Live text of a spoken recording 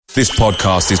This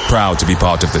podcast is proud to be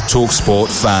part of the TalkSport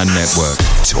Fan Network.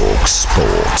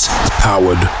 TalkSport.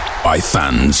 Powered by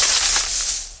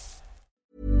fans.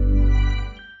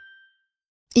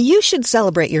 You should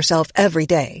celebrate yourself every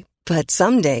day, but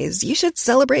some days you should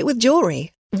celebrate with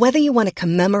jewelry. Whether you want to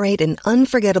commemorate an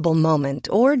unforgettable moment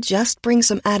or just bring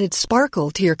some added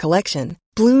sparkle to your collection,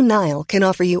 Blue Nile can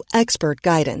offer you expert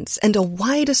guidance and a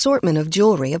wide assortment of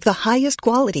jewelry of the highest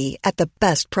quality at the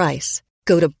best price.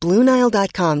 Go to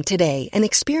BlueNile.com today and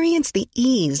experience the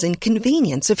ease and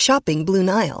convenience of shopping Blue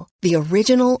Nile, the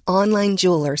original online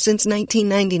jeweler since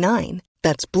 1999.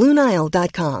 That's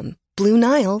BlueNile.com.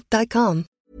 BlueNile.com.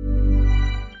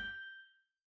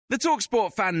 The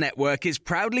TalkSport Fan Network is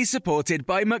proudly supported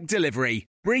by McDelivery,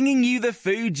 bringing you the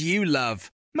food you love.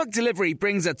 McDelivery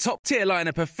brings a top-tier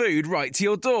lineup of food right to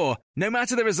your door. No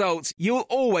matter the result, you'll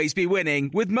always be winning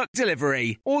with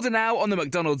McDelivery. Order now on the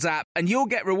McDonald's app and you'll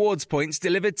get rewards points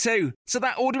delivered too. So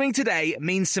that ordering today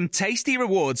means some tasty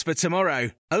rewards for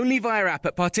tomorrow. Only via app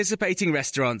at participating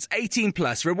restaurants. 18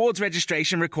 plus. Rewards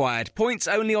registration required. Points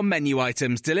only on menu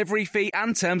items. Delivery fee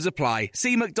and terms apply.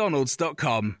 See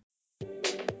mcdonalds.com.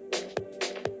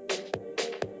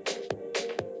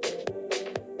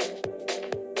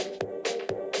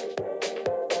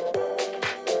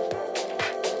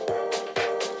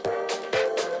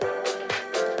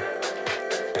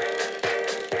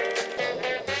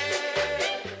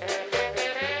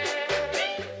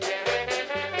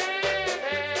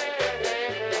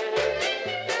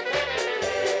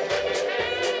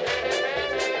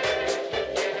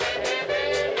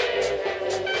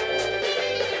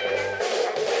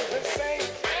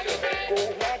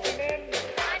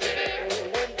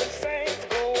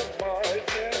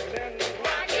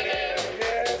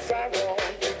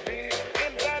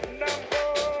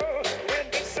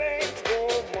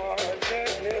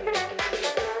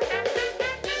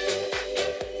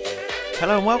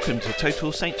 Hello and welcome to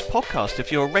Total Saints Podcast.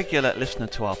 If you're a regular listener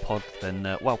to our pod,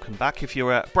 then welcome back. If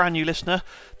you're a brand new listener,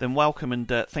 then welcome and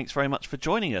thanks very much for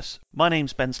joining us. My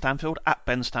name's Ben Stanfield, at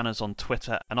Ben Stanners on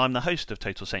Twitter, and I'm the host of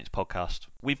Total Saints Podcast.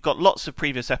 We've got lots of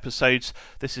previous episodes.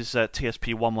 This is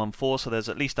TSP 114, so there's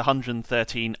at least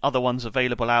 113 other ones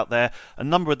available out there. A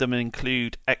number of them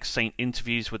include ex-Saint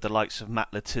interviews with the likes of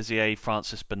Matt Letizia,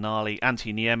 Francis Benali,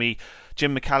 Antti Niemi,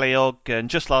 Jim McCalliog, and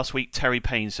just last week Terry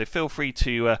Payne. So feel free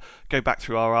to go back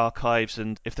through our archives,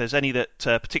 and if there's any that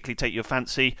particularly take your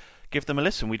fancy, give them a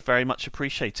listen. We'd very much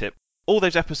appreciate it. All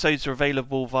those episodes are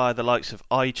available via the likes of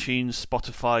iTunes,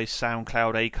 Spotify,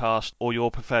 SoundCloud, Acast, or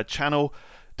your preferred channel.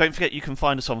 Don't forget you can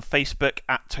find us on Facebook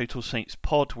at Total Saints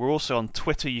Pod. We're also on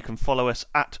Twitter. You can follow us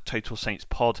at Total Saints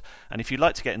Pod. And if you'd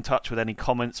like to get in touch with any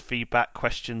comments, feedback,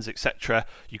 questions, etc.,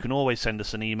 you can always send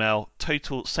us an email,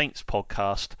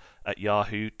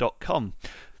 totalsaintspodcast@yahoo.com.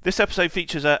 This episode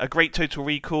features a great Total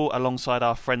Recall alongside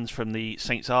our friends from the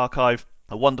Saints Archive.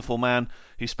 A wonderful man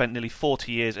who spent nearly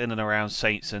 40 years in and around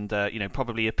Saints and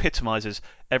probably epitomises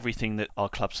everything that our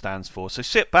club stands for. So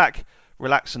sit back,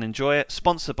 relax and enjoy it.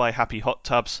 Sponsored by Happy Hot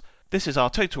Tubs. This is our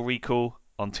Total Recall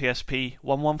on TSP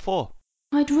 114.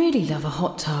 I'd really love a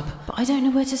hot tub, but I don't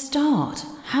know where to start.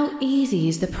 How easy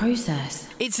is the process?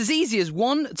 It's as easy as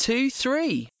 1, 2,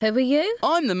 3. Who are you?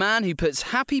 I'm the man who puts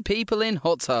happy people in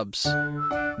hot tubs.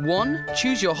 1.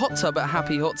 Choose your hot tub at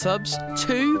Happy Hot Tubs.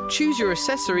 2. Choose your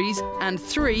accessories. And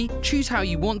 3. Choose how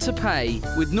you want to pay.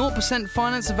 With 0%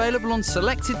 finance available on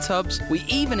selected tubs, we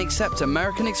even accept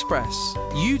American Express.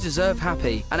 You deserve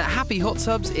happy. And at Happy Hot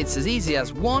Tubs, it's as easy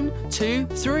as 1, 2,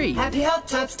 3.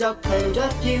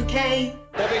 happyhottubs.co.uk.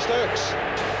 Bobby Stokes,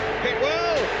 hit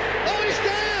well, oh he's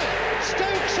there,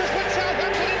 Stokes has put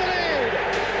Southampton in the lead,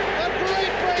 a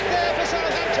great break there for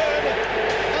Southampton,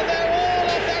 and they're all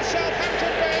off that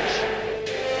Southampton bench.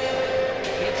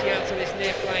 Beating out to this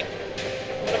near flank,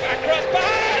 what a back cross,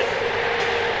 behind,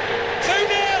 2-0,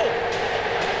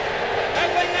 and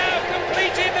they now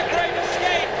completed the great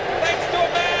escape, thanks to a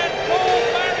man called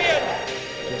Marion.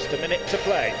 Just a minute to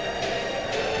play,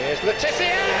 here's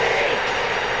Letizia.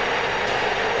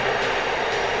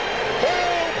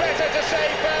 To say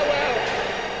farewell.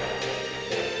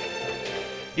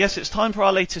 Yes, it's time for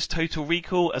our latest Total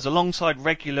Recall, as alongside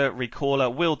regular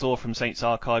recaller Will Dorr from Saints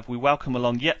Archive, we welcome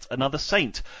along yet another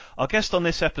Saint. Our guest on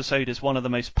this episode is one of the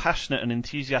most passionate and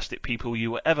enthusiastic people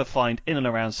you will ever find in and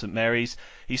around St Mary's.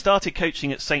 He started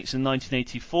coaching at Saints in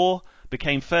 1984,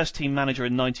 became first team manager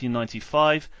in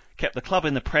 1995, kept the club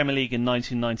in the Premier League in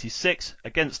 1996,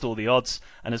 against all the odds,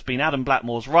 and has been Adam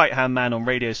Blackmore's right-hand man on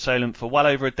Radio Solent for well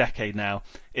over a decade now.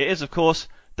 It is, of course,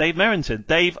 Dave Merrington.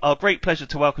 Dave, our great pleasure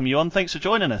to welcome you on. Thanks for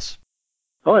joining us.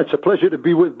 Oh, it's a pleasure to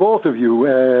be with both of you.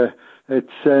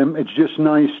 It's just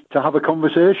nice to have a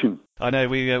conversation. I know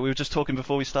we were just talking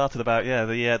before we started about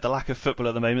the lack of football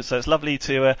at the moment, so it's lovely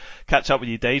to catch up with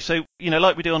you, Dave. So,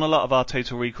 like we do on a lot of our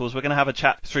Total Recalls, we're going to have a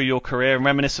chat through your career and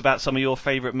reminisce about some of your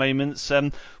favourite moments.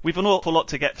 We've an awful lot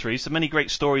to get through, so many great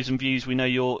stories and views we know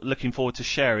you're looking forward to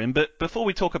sharing. But before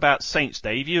we talk about Saints,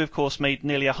 Dave, you of course made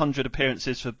nearly 100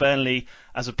 appearances for Burnley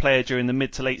as a player during the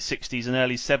mid to late 60s and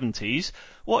early 70s.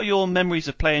 What are your memories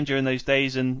of playing during those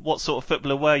days, and what sort of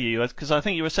footballer were you? Because I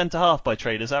think you were centre-half by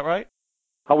trade, is that right?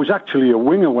 I was actually a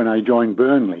winger when I joined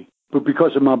Burnley, but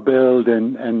because of my build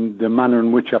and the manner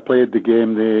in which I played the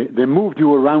game, they moved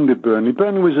you around at Burnley.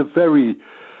 Burnley was a very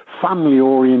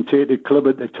family-orientated club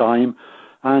at the time,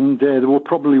 and they were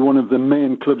probably one of the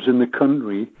main clubs in the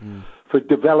country for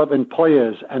developing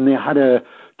players, and they had a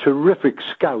terrific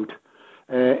scout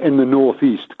in the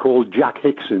northeast called Jack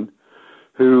Hickson,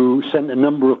 who sent a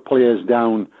number of players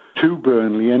down to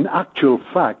Burnley. In actual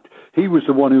fact, he was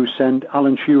the one who sent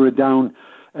Alan Shearer down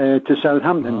to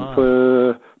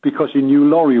Southampton because he knew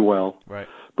Laurie well. Right.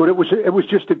 But it was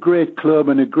just a great club,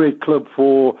 and a great club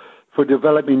for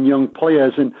developing young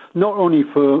players, and not only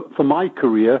for my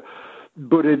career,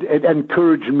 but it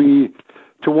encouraged me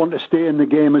to want to stay in the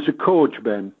game as a coach,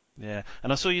 Ben. Yeah,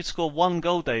 and I saw you score one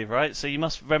goal, Dave, right? So you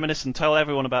must reminisce and tell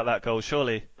everyone about that goal,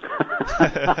 surely.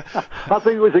 I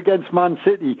think it was against Man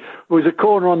City. It was a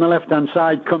corner on the left-hand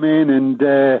side, come in, and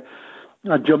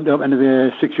I jumped up into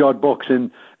the 6-yard box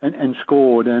and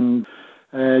scored, and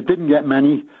didn't get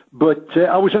many. But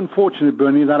I was unfortunate,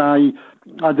 Bernie, that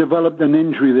I developed an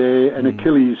injury there, an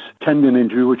Achilles tendon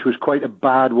injury, which was quite a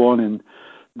bad one, and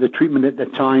the treatment at the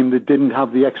time, they didn't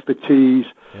have the expertise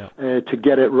to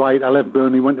get it right. I left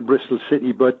Burnley, went to Bristol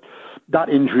City, but that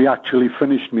injury actually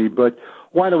finished me. But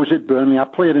while I was at Burnley, I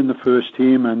played in the first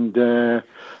team, and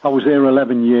I was there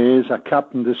 11 years. I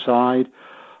captained the side.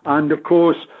 And, of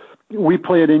course, we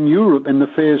played in Europe in the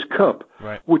Fairs Cup,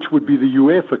 which would be the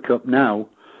UEFA Cup now.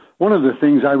 One of the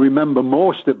things I remember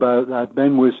most about that,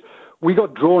 Ben, was we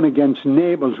got drawn against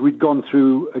Naples. We'd gone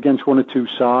through against one or two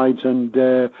sides, and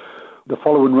the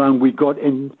following round we got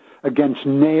in against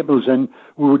Naples, and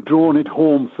we were drawn at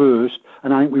home first,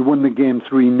 and I think we won the game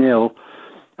 3-0.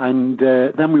 And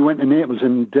then we went to Naples,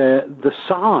 and the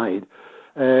side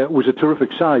was a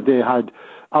terrific side. They had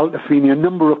Altafini, a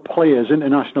number of players,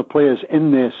 international players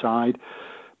in their side,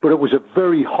 but it was a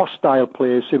very hostile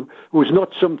place. It was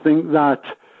not something that,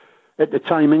 at the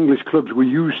time, English clubs were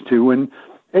used to, and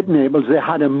at Naples they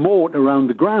had a moat around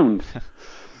the ground.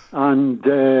 And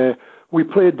we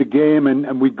played the game,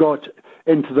 and we got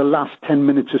into the last 10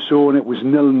 minutes or so, and it was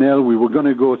 0-0. We were going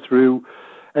to go through,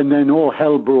 and then all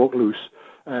hell broke loose.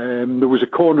 There was a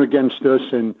corner against us,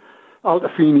 and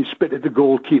Altafini spit at the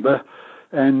goalkeeper,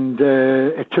 and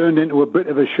it turned into a bit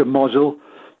of a schmozzle.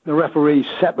 The referee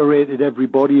separated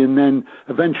everybody, and then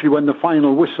eventually when the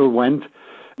final whistle went,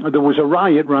 there was a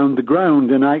riot round the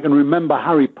ground, and I can remember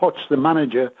Harry Potts, the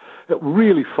manager,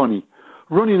 really funny,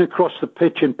 running across the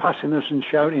pitch and passing us and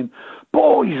shouting,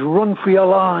 "Boys, run for your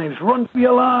lives, run for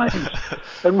your lives."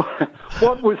 And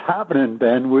what was happening,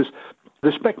 Ben, was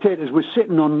the spectators were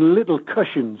sitting on little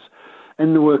cushions,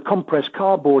 and they were compressed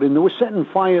cardboard, and they were setting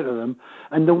fire to them,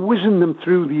 and they were whizzing them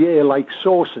through the air like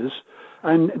saucers,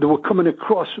 and they were coming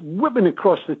across, whipping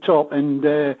across the top, and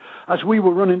as we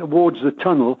were running towards the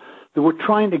tunnel, they were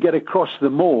trying to get across the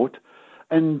moat,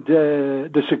 and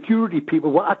the security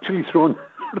people were actually throwing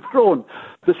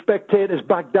the spectators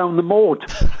back down the moat.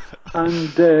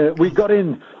 And we got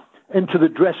into the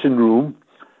dressing room,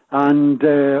 and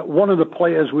one of the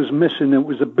players was missing. It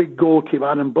was a big goalkeeper,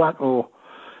 Adam Blackwell,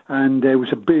 and it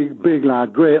was a big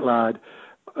lad, great lad.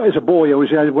 As a boy,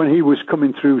 when he was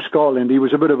coming through Scotland, he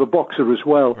was a bit of a boxer as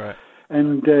well. Right.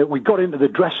 And we got into the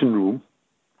dressing room,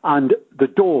 and the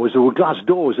doors, there were glass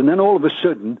doors, and then all of a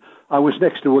sudden, I was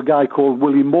next to a guy called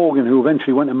Willie Morgan, who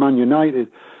eventually went to Man United,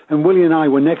 and Willie and I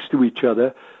were next to each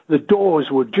other. The doors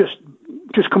were just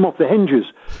come off the hinges,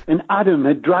 and Adam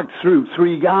had dragged through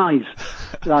 3 guys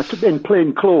in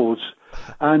plain clothes,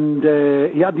 and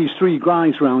he had these 3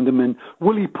 guys round him, and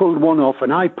Willie pulled one off,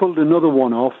 and I pulled another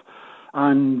one off,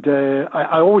 and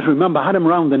I always remember I had him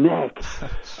round the neck,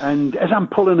 and as I'm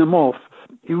pulling him off,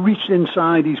 he reached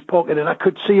inside his pocket, and I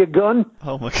could see a gun.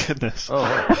 Oh, my goodness.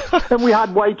 Oh. And we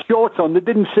had white shorts on that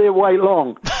didn't say white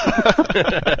long.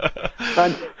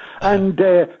 And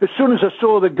as soon as I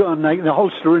saw the gun, like the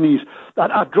holster in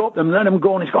I dropped him, let him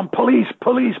go, and he's gone, "Police,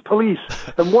 police, police."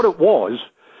 And what it was,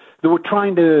 they were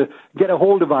trying to get a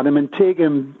hold of Adam and take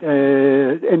him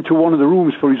into one of the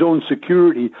rooms for his own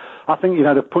security. I think he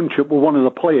had a punch-up with one of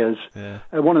the players. Yeah.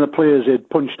 One of the players had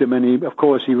punched him, and of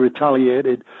course he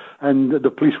retaliated, and the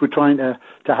police were trying to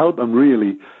help him,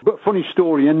 really. But funny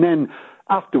story. And then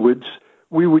afterwards,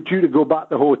 we were due to go back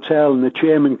to the hotel, and the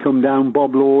chairman come down,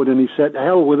 Bob Lord, and he said, "To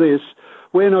hell with this,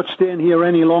 we're not staying here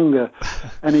any longer."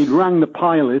 And he'd rang the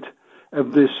pilot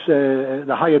of this,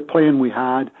 the hired plane we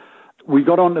had. We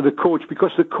got onto the coach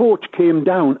because the coach came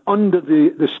down under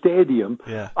the stadium.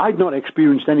 Yeah. I'd not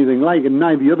experienced anything like it,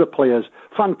 neither the other players.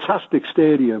 Fantastic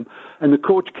stadium. And the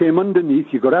coach came underneath.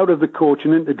 You got out of the coach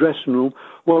and into the dressing room.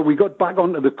 Well, we got back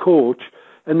onto the coach,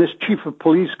 and this chief of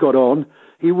police got on.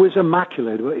 He was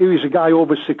immaculate. He was a guy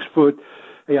over 6 foot.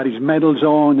 He had his medals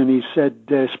on, and he said,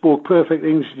 spoke perfect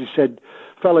English. He said,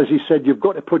 "Fellas," he said, "you've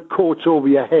got to put coats over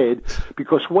your head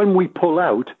because when we pull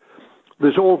out,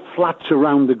 there's all flats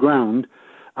around the ground,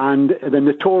 and they're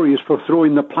notorious for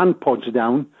throwing the plant pods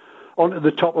down onto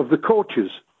the top of the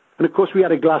coaches." And of course, we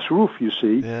had a glass roof, you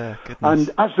see. Yeah, goodness.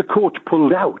 And as the coach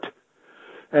pulled out,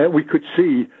 we could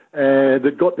see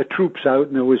they'd got the troops out,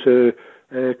 and there was a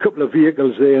couple of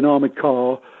vehicles there, an armoured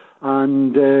car,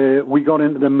 and we got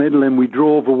into the middle and we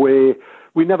drove away.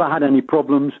 We never had any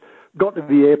problems. Got to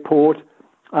the airport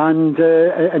and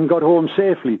got home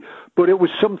safely. But it was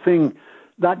something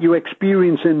that you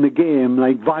experience in the game,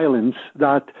 like violence,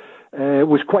 that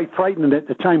was quite frightening at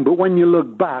the time. But when you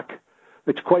look back,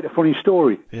 it's quite a funny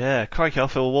story. Yeah, crikey, I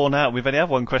feel worn out. We've only had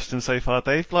one question so far,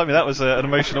 Dave. Blimey, that was an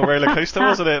emotional roller coaster,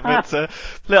 wasn't it? But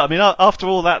look, I mean, after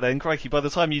all that, then, crikey, by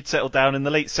the time you'd settled down in the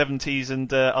late 70s,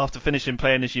 and after finishing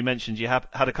playing, as you mentioned, you had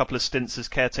a couple of stints as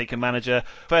caretaker manager.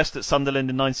 First at Sunderland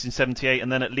in 1978,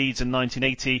 and then at Leeds in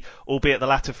 1980, albeit the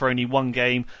latter for only one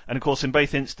game. And of course, in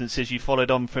both instances, you followed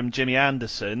on from Jimmy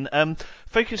Anderson.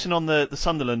 Focusing on the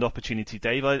Sunderland opportunity,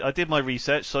 Dave, I did my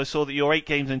research, so I saw that you're 8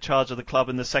 games in charge of the club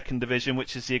in the second division,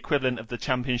 which is the equivalent of the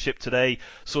Championship today.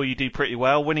 Saw you do pretty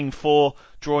well, winning 4,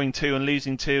 drawing 2 and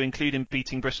losing 2, including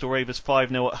beating Bristol Rovers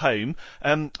 5-0 at home.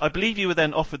 I believe you were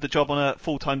then offered the job on a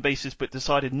full-time basis but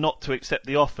decided not to accept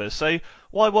the offer. So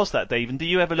why was that, Dave? And do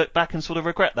you ever look back and sort of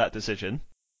regret that decision?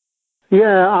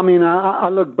 Yeah, I mean, I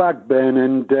look back, Ben,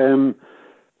 and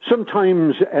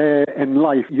sometimes in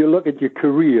life you look at your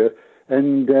career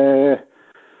and...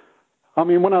 I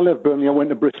mean, when I left Burnley, I went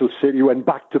to Bristol City, went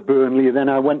back to Burnley, then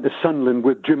I went to Sunderland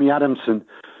with Jimmy Adamson,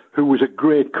 who was a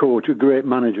great coach, a great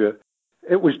manager.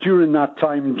 It was during that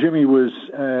time Jimmy was,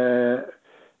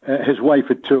 his wife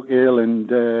had took ill,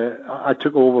 and I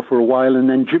took over for a while, and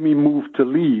then Jimmy moved to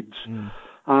Leeds,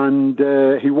 and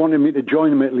he wanted me to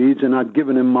join him at Leeds, and I'd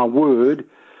given him my word,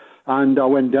 and I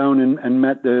went down and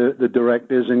met the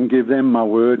directors and gave them my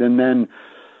word, and then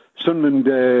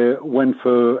Sunderland went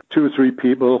for 2 or 3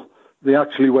 people. They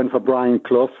actually went for Brian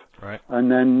Clough, right.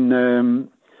 And then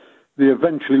they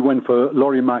eventually went for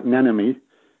Laurie McNenemy.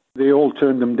 They all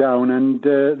turned them down, and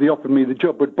they offered me the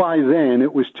job. But by then,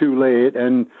 it was too late,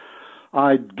 and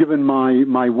I'd given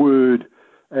my word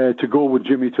to go with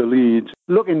Jimmy to Leeds.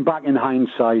 Looking back in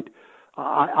hindsight,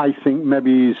 I think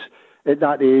maybe at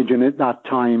that age and at that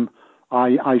time,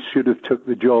 I should have took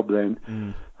the job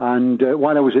then. And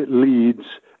while I was at Leeds,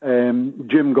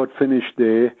 Jim got finished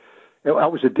there.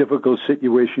 That was a difficult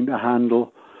situation to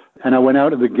handle. And I went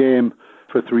out of the game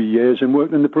for 3 years and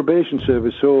worked in the probation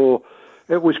service. So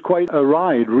it was quite a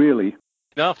ride, really.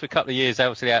 After a couple of years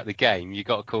out of the game, you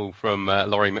got a call from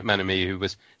Laurie McManamy, who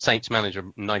was Saints manager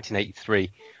in 1983,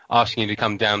 asking you to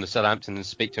come down to Southampton and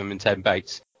speak to him and Ted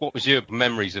Bates. What was your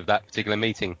memories of that particular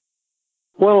meeting?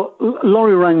 Well,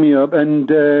 Laurie rang me up, and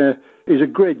he's a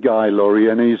great guy, Laurie,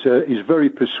 and he's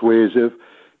very persuasive.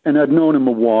 And I'd known him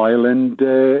a while, and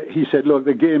he said, "Look,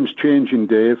 the game's changing,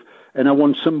 Dave, and I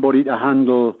want somebody to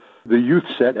handle the youth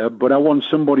setup, but I want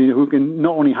somebody who can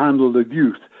not only handle the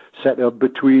youth setup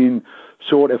between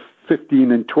sort of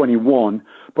 15 and 21,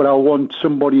 but I want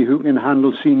somebody who can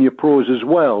handle senior pros as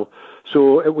well."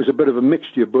 So it was a bit of a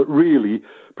mixture, but really,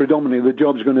 predominantly, the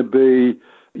job's going to be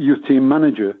youth team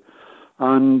manager.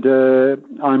 And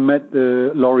I met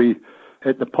Laurie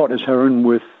at the Potter's Heron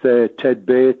with Ted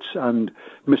Bates and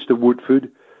Mr. Woodford.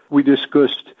 We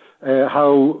discussed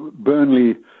how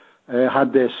Burnley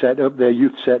had their setup, their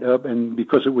youth setup, and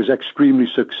because it was extremely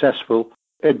successful,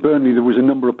 at Burnley there was a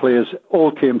number of players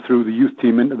all came through the youth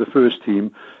team into the first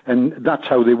team, and that's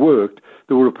how they worked.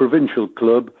 They were a provincial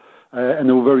club, and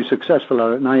they were very successful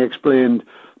at it, and I explained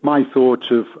my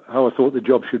thoughts of how I thought the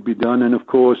job should be done, and of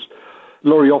course,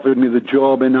 Laurie offered me the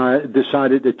job, and I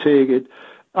decided to take it.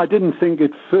 I didn't think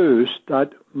at first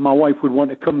that my wife would want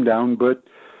to come down, but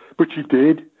she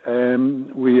did.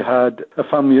 We had a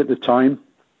family at the time,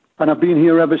 and I've been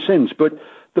here ever since. But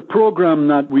the program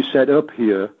that we set up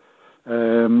here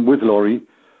with Laurie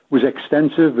was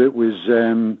extensive. It was,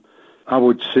 I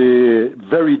would say,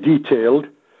 very detailed,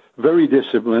 very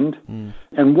disciplined.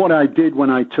 And what I did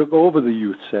when I took over the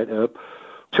youth setup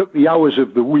took the hours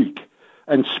of the week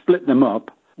and split them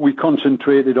up. We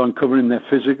concentrated on covering their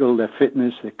physical, their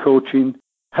fitness, their coaching,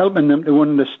 helping them to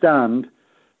understand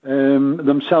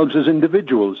themselves as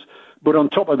individuals. But on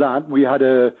top of that, we had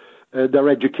their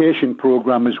education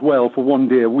program as well for 1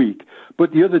 day a week.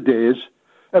 But the other days,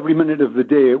 every minute of the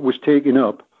day was taken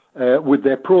up with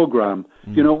their program.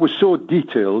 You know, it was so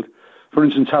detailed. For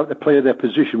instance, how to play their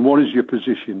position. What is your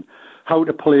position? How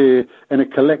to play in a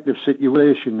collective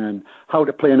situation, and how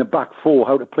to play in a back four,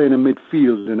 how to play in a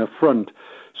midfield and a front.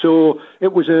 So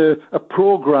it was a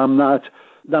program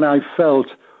that I felt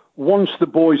once the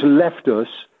boys left us,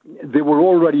 they were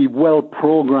already well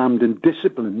programmed and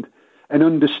disciplined and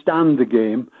understand the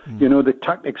game, you know, the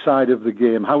tactic side of the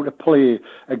game, how to play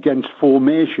against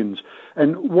formations.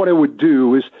 And what I would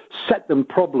do is set them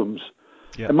problems.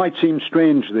 Yeah. It might seem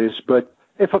strange, this, but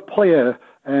if a player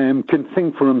can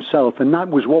think for himself, and that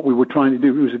was what we were trying to do,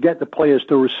 it was to get the players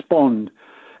to respond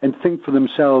and think for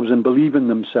themselves and believe in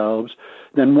themselves,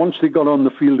 then once they got on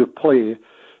the field of play,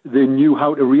 they knew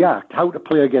how to react, how to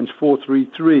play against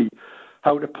 4-3-3,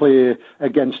 how to play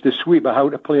against a sweeper, how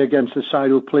to play against a side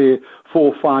who play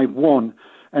 4-5-1.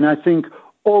 And I think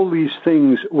all these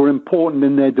things were important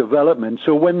in their development.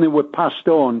 So when they were passed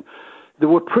on, they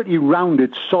were pretty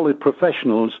rounded, solid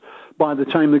professionals by the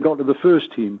time they got to the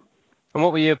first team. And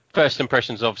what were your first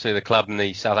impressions, obviously, of the club in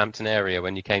the Southampton area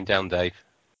when you came down, Dave?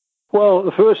 Well,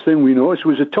 the first thing we noticed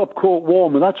was a top-coat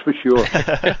warmer, that's for sure.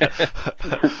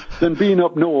 Than being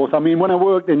up north. I mean, when I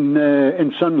worked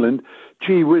in Sunderland,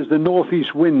 gee whiz, the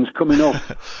northeast winds coming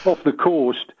off the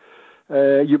coast,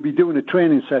 you'd be doing a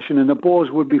training session and the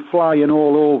balls would be flying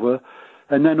all over,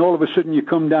 and then all of a sudden you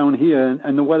come down here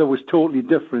and the weather was totally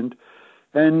different.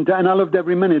 And I loved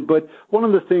every minute. But one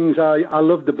of the things I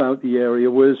loved about the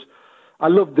area was I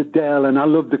loved the Dell, and I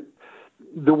loved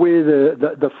the way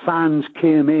the fans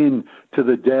came in to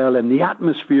the Dell and the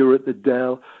atmosphere at the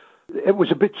Dell. It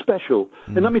was a bit special.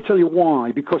 And let me tell you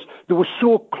why. Because they were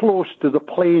so close to the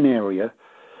playing area,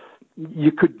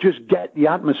 you could just get the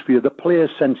atmosphere. The players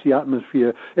sensed the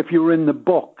atmosphere. If you were in the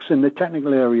box, in the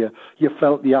technical area, you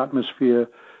felt the atmosphere.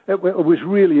 It was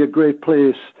really a great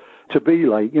place to be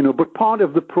like, you know. But part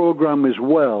of the program as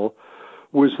well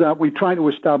was that we tried to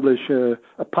establish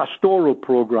a pastoral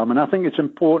program, and I think it's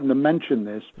important to mention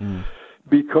this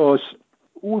because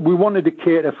we wanted to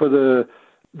cater for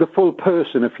the full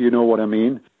person, if you know what I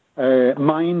mean,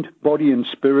 mind, body and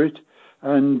spirit.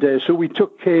 And so we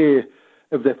took care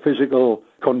of their physical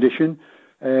condition.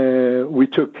 We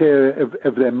took care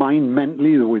of their mind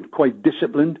mentally. They were quite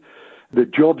disciplined. The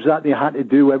jobs that they had to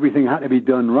do, everything had to be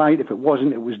done right. If it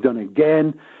wasn't, it was done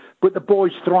again. But the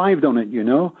boys thrived on it, you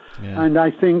know. Yeah. And I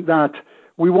think that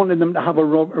we wanted them to have a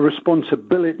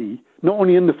responsibility, not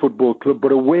only in the football club,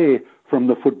 but away from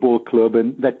the football club.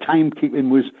 And their timekeeping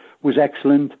was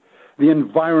excellent. The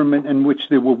environment in which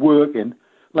they were working,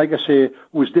 like I say,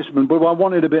 was disciplined. But I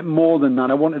wanted a bit more than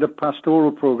that. I wanted a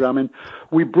pastoral program. And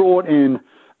we brought in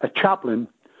a chaplain,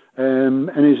 and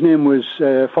his name was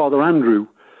Father Andrew.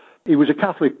 He was a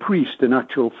Catholic priest, in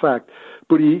actual fact,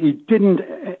 but he didn't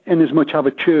in as much have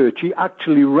a church. He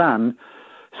actually ran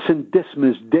St.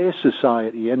 Dismas Day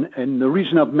Society, and the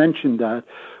reason I've mentioned that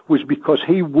was because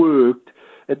he worked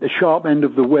at the sharp end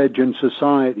of the wedge in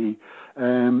society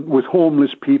with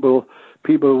homeless people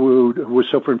who were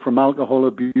suffering from alcohol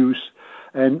abuse,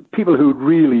 and people who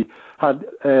really had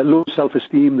low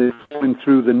self-esteem. They were falling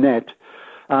through the net.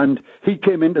 And he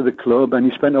came into the club and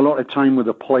he spent a lot of time with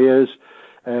the players.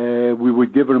 We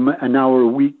would give them an hour a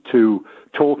week to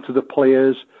talk to the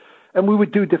players, and we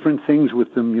would do different things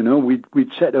with them, you know.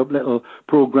 We'd set up little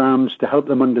programs to help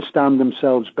them understand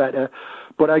themselves better.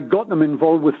 But I got them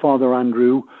involved with Father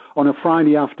Andrew. On a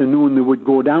Friday afternoon, they would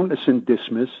go down to St.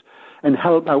 Dismas and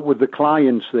help out with the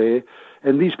clients there,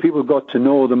 and these people got to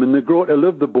know them, and they grew to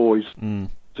love the boys. And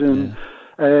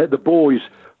the boys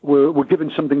were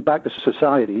giving something back to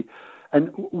society.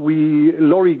 And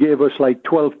Laurie gave us like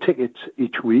 12 tickets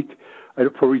each week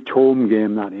for each home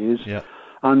game, that is. Yeah.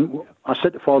 And I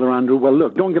said to Father Andrew, well,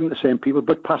 look, don't give them to the same people,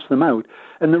 but pass them out.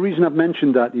 And the reason I've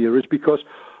mentioned that here is because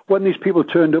when these people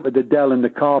turned up at the Dell in the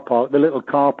car park, the little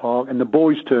car park, and the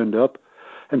boys turned up,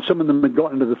 and some of them had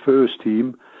gotten to the first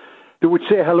team, they would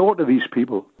say hello to these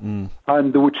people.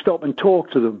 And they would stop and talk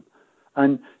to them.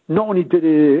 And not only did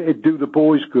it do the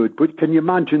boys good, but can you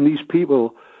imagine these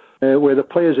people where the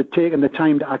players had taken the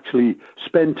time to actually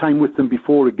spend time with them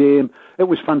before a game? It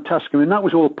was fantastic. And that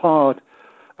was all part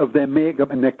of their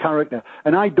makeup and their character.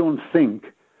 And I don't think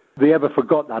they ever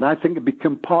forgot that. I think it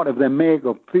became part of their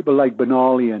makeup. People like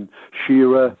Benali and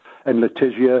Shearer and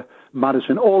Letizia,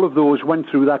 Madison, all of those went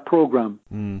through that program.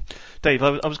 Dave,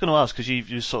 I was going to ask, because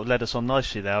you sort of led us on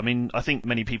nicely there. I mean, I think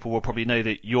many people will probably know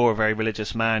that you're a very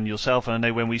religious man yourself, and I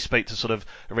know when we spoke to sort of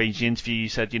arrange the interview, you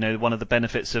said, one of the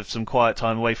benefits of some quiet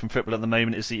time away from football at the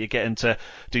moment is that you're getting to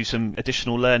do some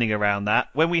additional learning around that.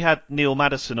 When we had Neil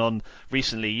Maddison on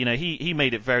recently, he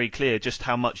made it very clear just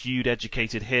how much you'd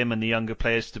educated him and the younger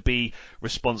players to be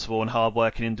responsible and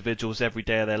hard-working individuals every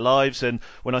day of their lives. And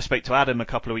when I spoke to Adam a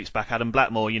couple of weeks back, Adam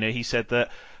Blackmore, he said that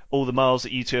all the miles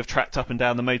that you two have tracked up and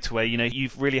down the motorway,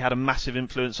 you've really had a massive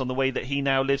influence on the way that he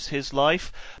now lives his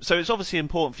life. So it's obviously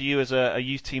important for you as a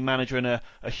youth team manager and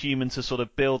a human to sort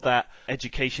of build that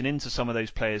education into some of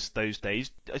those players those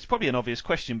days. It's probably an obvious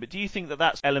question, but do you think that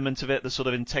that's element of it, the sort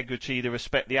of integrity, the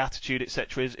respect, the attitude,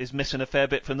 etc., is missing a fair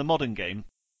bit from the modern game?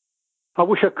 I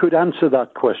wish I could answer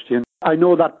that question. I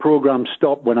know that programme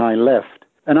stopped when I left,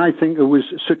 and I think it was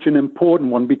such an important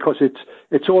one because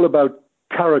it's all about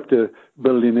character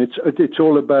building. It's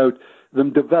all about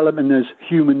them developing as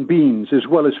human beings as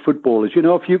well as footballers.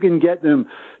 If you can get them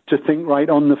to think right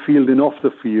on the field and off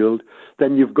the field,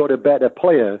 then you've got a better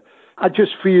player. I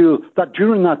just feel that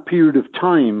during that period of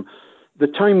time, the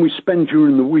time we spent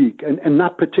during the week and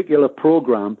that particular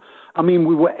program, I mean,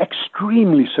 we were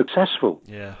extremely successful.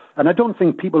 Yeah. And I don't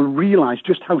think people realise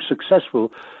just how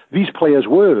successful these players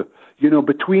were,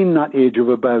 between that age of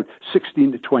about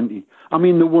 16 to 20. I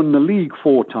mean, they won the league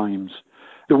 4 times.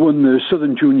 They won the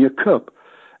Southern Junior Cup.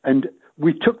 And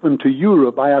we took them to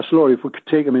Europe. I asked Laurie if we could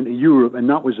take them into Europe, and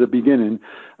that was the beginning.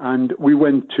 And we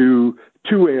went to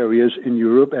 2 areas in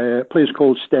Europe, a place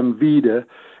called Stemvida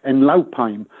and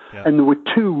Laupheim. Yeah. And there were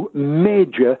 2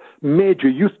 major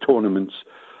youth tournaments.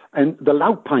 And the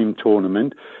Laupheim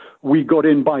tournament, we got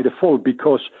in by default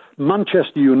because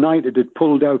Manchester United had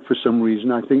pulled out for some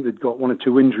reason. I think they'd got 1 or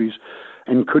 2 injuries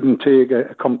and couldn't take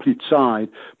a complete side.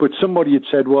 But somebody had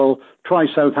said, well, try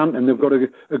Southampton, they've got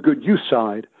a good youth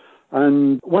side.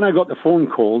 And when I got the phone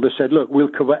call, they said, look,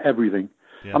 we'll cover everything.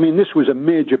 Yeah. I mean, this was a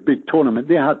major big tournament.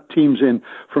 They had teams in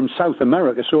from South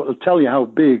America, so it'll tell you how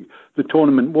big the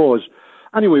tournament was.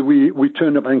 Anyway, we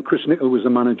turned up, and Chris Nicholl was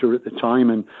the manager at the time,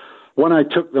 and when I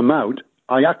took them out,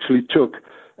 I actually took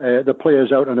the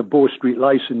players out on a Bow Street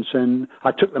licence, and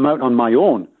I took them out on my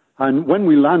own. And when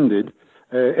we landed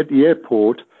at the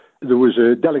airport, there was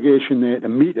a delegation there to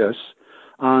meet us,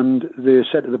 and they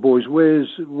said to the boys, where's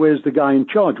the guy in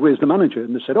charge? Where's the manager?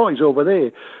 And they said, oh, he's over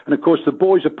there. And of course, the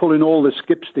boys are pulling all the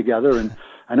skips together,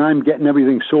 and I'm getting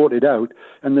everything sorted out.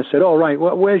 And they said, all right,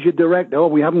 well, where's your director? Oh,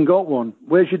 we haven't got one.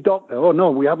 Where's your doctor? Oh,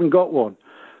 no, we haven't got one.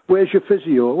 Where's your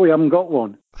physio? Oh, we haven't got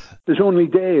one. There's only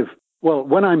Dave. Well,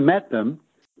 when I met them,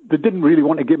 they didn't really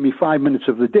want to give me 5 minutes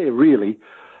of the day, really.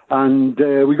 And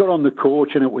we got on the coach,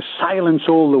 and it was silence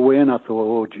all the way, and I thought,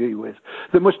 oh, gee whiz.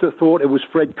 They must have thought it was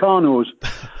Fred Carnos.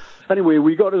 Anyway,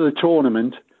 we got to the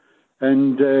tournament,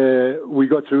 and we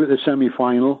got through at the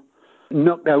semi-final,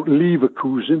 knocked out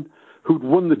Leverkusen, who'd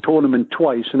won the tournament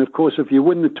twice. And, of course, if you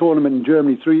win the tournament in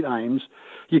Germany 3 times,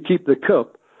 you keep the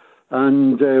cup.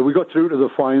 And we got through to the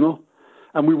final,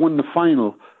 and we won the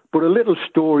final. But a little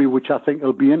story which I think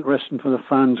will be interesting for the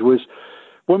fans was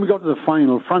when we got to the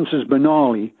final, Francis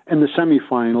Benali in the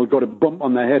semi-final got a bump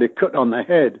on the head, a cut on the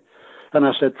head. And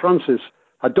I said, Francis,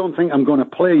 I don't think I'm going to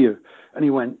play you. And he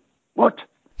went, what?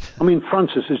 I mean,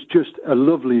 Francis is just a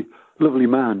lovely, lovely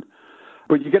man.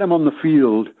 But you get him on the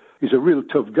field, he's a real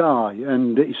tough guy.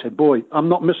 And he said, boy, I'm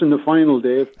not missing the final,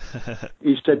 Dave.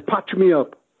 He said, patch me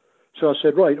up. So I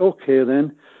said, right, okay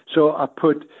then. So I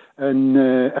put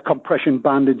a compression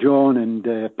bandage on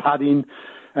and padding,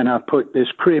 and I put this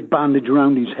crepe bandage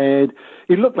around his head.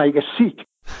 He looked like a Sikh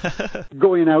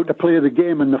going out to play the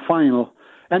game in the final.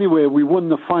 Anyway, we won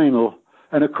the final,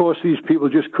 and of course these people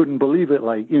just couldn't believe it,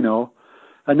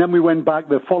 And then we went back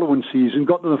the following season,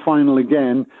 got to the final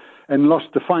again, and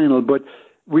lost the final. But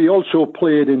we also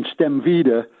played in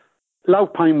Stemvida.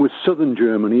 Laupheim was southern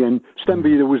Germany, and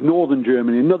Stemvida was northern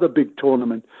Germany, another big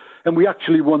tournament. And we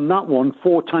actually won that one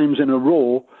 4 times in a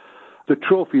row. The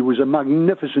trophy was a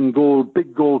magnificent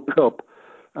big gold cup,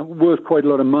 worth quite a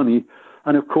lot of money.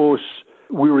 And of course,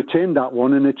 we retained that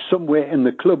one, and it's somewhere in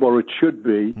the club, or it should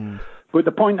be. But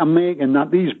the point I'm making, that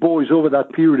these boys over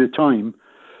that period of time,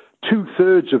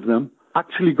 2/3 of them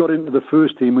actually got into the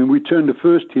first team, and we turned the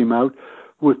first team out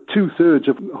with 2/3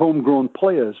 of homegrown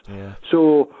players. Yeah.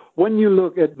 So when you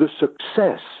look at the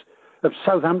success of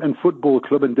Southampton Football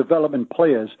Club and developing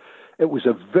players, it was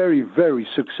a very, very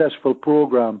successful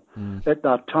programme at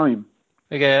that time.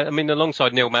 Yeah, I mean,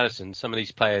 alongside Neil Maddison, some of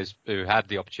these players who had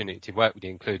the opportunity to work with you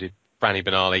included Franny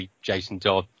Benali, Jason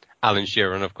Dodd, Alan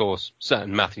Shearer, and of course,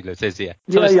 certain Matthew Le Tissier.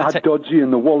 Yeah, you had Doddsy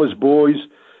and the Wallace boys.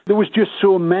 There was just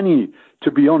so many,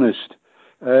 to be honest.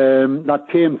 that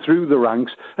came through the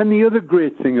ranks. And the other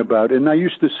great thing about it, and I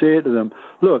used to say to them,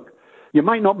 look, you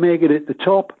might not make it at the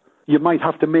top, you might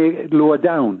have to make it lower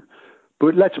down,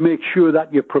 but let's make sure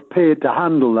that you're prepared to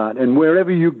handle that. And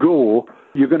wherever you go,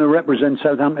 you're going to represent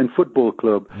Southampton Football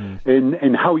Club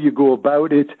in how you go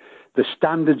about it, the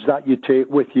standards that you take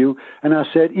with you. And I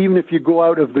said, even if you go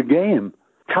out of the game,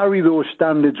 carry those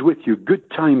standards with you. Good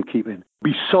timekeeping.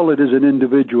 Be solid as an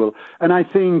individual. And I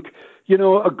think, you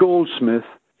know, a Goldsmith,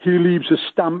 he leaves a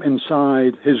stamp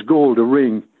inside his goal to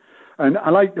ring. And I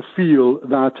like to feel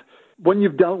that when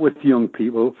you've dealt with young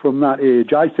people from that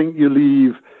age, I think you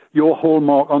leave your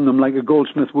hallmark on them like a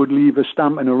Goldsmith would leave a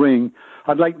stamp in a ring.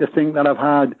 I'd like to think that I've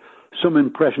had some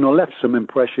impression or left some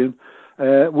impression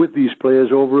with these players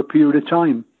over a period of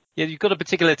time. Yeah, you've got a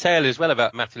particular tale as well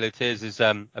about Matthew Le Tiers'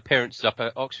 appearances up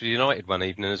at Oxford United one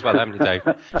evening as well, haven't you, Dave?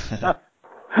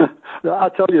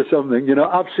 I'll tell you something, you know,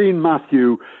 I've seen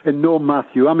Matthew and known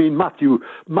Matthew. I mean, Matthew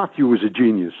was a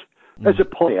genius. As a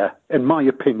player, in my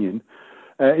opinion,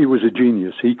 he was a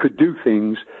genius. He could do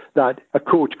things that a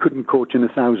coach couldn't coach in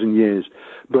 1,000 years.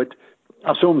 But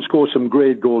I saw him score some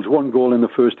great goals, one goal in the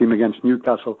first team against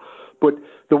Newcastle. But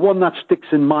the one that sticks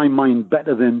in my mind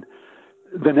better than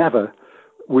ever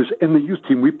was in the youth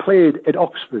team. We played at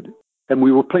Oxford and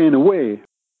we were playing away.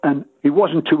 And he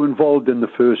wasn't too involved in the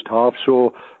first half,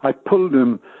 so I pulled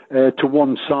him to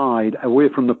one side away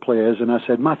from the players and I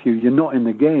said, Matthew, you're not in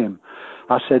the game.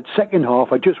 I said, second half,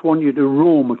 I just want you to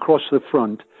roam across the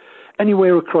front,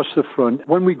 anywhere across the front.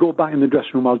 When we go back in the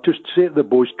dressing room, I'll just say to the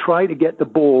boys, try to get the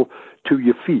ball to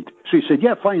your feet. So he said,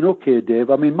 yeah, fine, okay, Dave.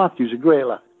 I mean, Matthew's a great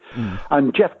lad.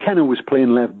 And Jeff Kenner was playing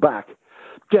left back.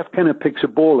 Jeff Kenner picks a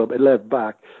ball up at left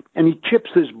back and he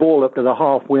chips this ball up to the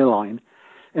halfway line.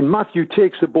 And Matthew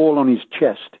takes the ball on his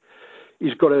chest.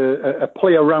 He's got a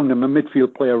player around him, a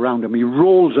midfield player around him. He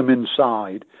rolls him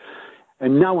inside.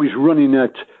 And now he's running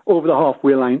it over the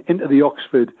halfway line into the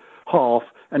Oxford half.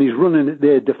 And he's running at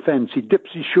their defence. He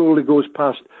dips his shoulder, goes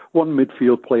past one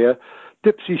midfield player.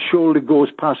 Dips his shoulder, goes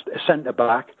past a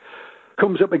centre-back.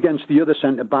 Comes up against the other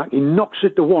centre-back. He knocks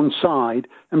it to one side.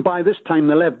 And by this time,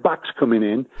 the left back's coming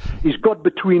in. He's got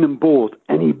between them both.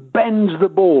 And he bends the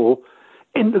ball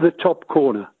into the top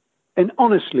corner. And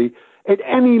honestly, at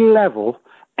any level,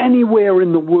 anywhere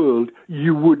in the world,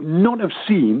 you would not have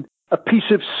seen a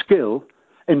piece of skill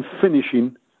in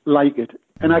finishing like it.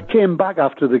 And I came back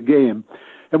after the game,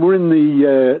 and we're in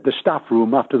the staff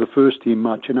room after the first team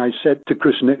match, and I said to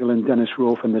Chris Nicholl and Dennis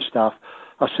Rowe and the staff,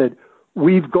 I said,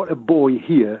 we've got a boy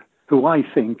here who I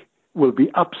think will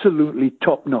be absolutely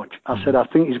top-notch. I said, I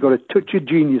think he's got a touch of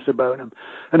genius about him.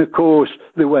 And, of course,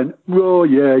 they went, oh,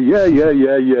 yeah.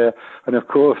 And, of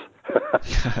course,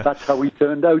 that's how he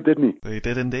turned out, didn't he? He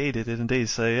did indeed.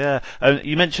 So, yeah.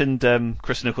 You mentioned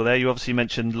Chris Nicholl there. You obviously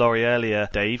mentioned Laurie earlier,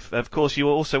 Dave. Of course, you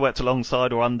also worked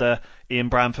alongside or under Ian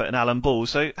Branfoot and Alan Ball.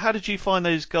 So how did you find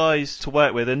those guys to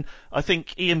work with? And I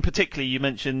think Ian particularly, you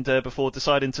mentioned before,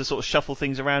 deciding to sort of shuffle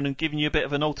things around and giving you a bit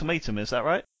of an ultimatum. Is that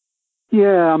right?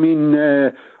 Yeah, I mean,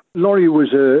 Laurie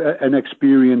was an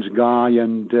experienced guy,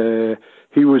 and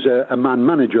he was a man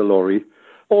manager, Laurie.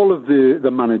 All of the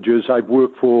managers I've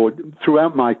worked for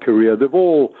throughout my career, they've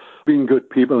all been good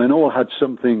people and all had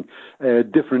something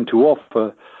different to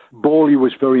offer. Ball,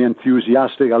 was very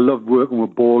enthusiastic. I loved working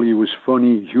with Ball. He was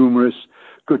funny, humorous,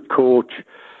 good coach.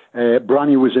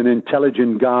 Branny was an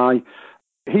intelligent guy.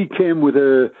 He came with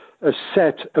a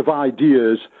set of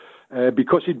ideas.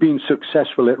 Because he'd been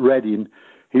successful at Reading,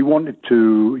 he wanted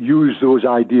to use those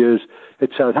ideas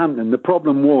at Southampton. The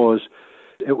problem was,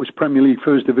 it was Premier League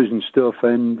First Division stuff,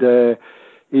 and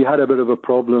he had a bit of a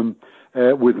problem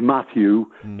with Matthew,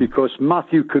 because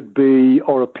Matthew could be,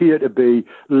 or appear to be,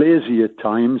 lazy at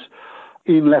times.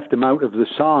 Ian left him out of the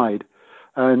side,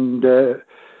 and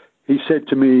he said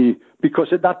to me, because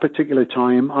at that particular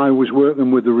time I was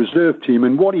working with the reserve team,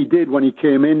 and what he did when he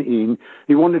came in, Ian,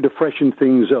 he wanted to freshen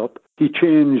things up. He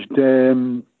changed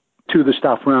to the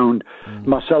staff round,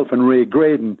 myself and Ray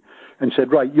Graydon, and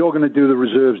said, right, you're going to do the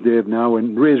reserves, Dave, now,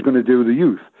 and Ray's going to do the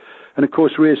youth. And of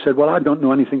course Ray said, well, I don't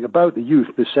know anything about the youth,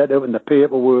 the setup and the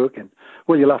paperwork, and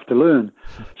well, you'll have to learn.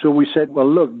 So we said, well,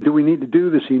 look, do we need to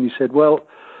do this? And he said, well,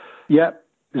 yeah,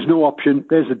 there's no option.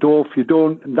 There's the door. If you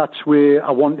don't, and that's where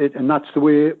I want it, and that's the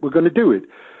way we're going to do it.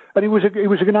 And he was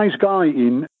a nice guy,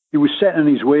 Ian. He was set in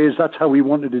his ways. That's how he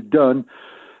wanted it done.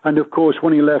 And of course,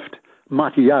 when he left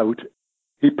Matty out,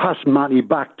 he passed Matty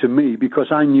back to me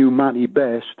because I knew Matty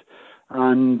best.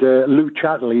 And Lou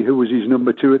Chatterley, who was his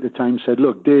number 2 at the time, said,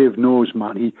 look, Dave knows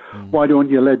Matty. Why don't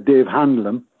you let Dave handle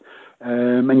him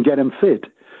and get him fit?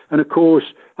 And of course,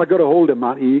 I got a hold of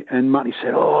Matty, and Matty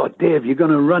said, oh, Dave, you're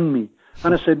going to run me.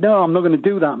 And I said, no, I'm not going to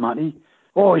do that, Matty.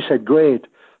 Oh, he said, great.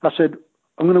 I said,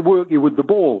 I'm going to work you with the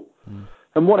ball.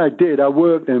 And what I did, I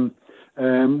worked him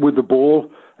with the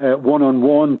ball,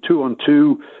 1-on-1,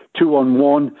 2-on-2,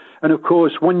 2-on-1. And, of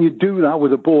course, when you do that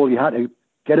with the ball, you had to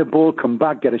get a ball, come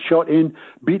back, get a shot in,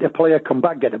 beat a player, come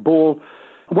back, get a ball.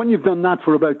 When you've done that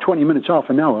for about 20 minutes, half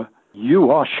an hour,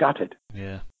 you are shattered.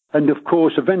 Yeah. And, of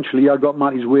course, eventually I got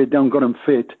Matty's weight down, got him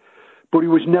fit. But he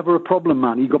was never a problem,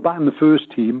 man. He got back in the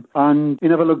first team and he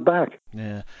never looked back.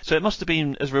 Yeah. So it must have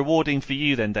been as rewarding for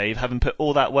you then, Dave, having put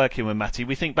all that work in with Matty.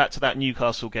 We think back to that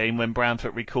Newcastle game when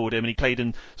Branfoot recalled him and he played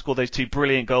and scored those 2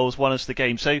 brilliant goals, won us the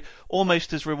game. So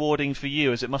almost as rewarding for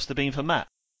you as it must have been for Matt.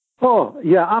 Oh,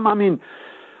 yeah. I mean,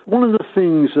 one of the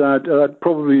things that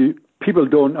probably people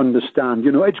don't understand,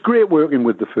 it's great working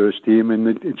with the first team and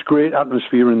it's great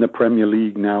atmosphere in the Premier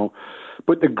League now.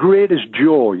 But the greatest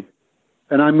joy,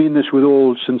 and I mean this with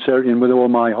all sincerity and with all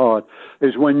my heart,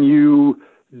 is when you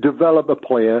develop a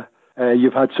player,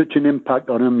 you've had such an impact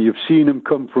on him, you've seen him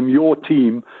come from your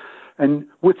team, and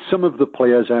with some of the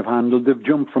players I've handled, they've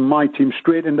jumped from my team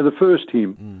straight into the first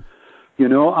team.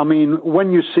 I mean,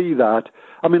 when you see that,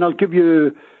 I'll give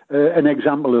you an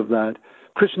example of that.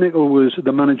 Chris Nicholl was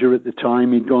the manager at the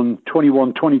time. He'd gone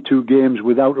 21, 22 games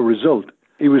without a result.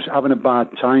 He was having a bad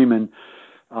time, and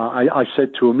I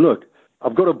said to him, look,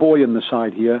 I've got a boy on the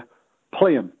side here,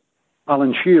 play him,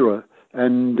 Alan Shearer.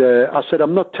 And I said,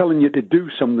 I'm not telling you to do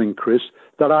something, Chris,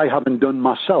 that I haven't done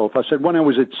myself. I said, when I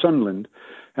was at Sunderland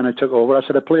and I took over, I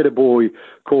said, I played a boy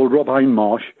called Rob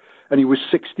Hindmarsh, and he was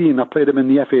 16. I played him in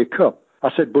the FA Cup. I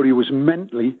said, but he was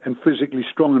mentally and physically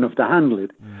strong enough to handle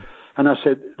it. And I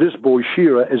said, this boy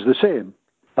Shearer is the same.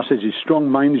 I said, he's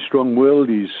strong-minded, strong-willed,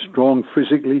 he's strong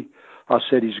physically. I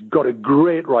said, he's got a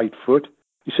great right foot.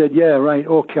 He said, yeah, right,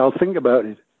 okay, I'll think about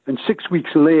it. And 6 weeks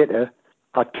later,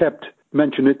 I kept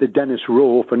mentioning it to Dennis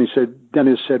Rofe, and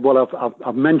Dennis said, well,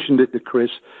 I've mentioned it to Chris.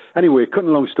 Anyway, cutting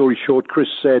a long story short, Chris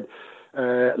said,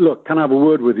 look, can I have a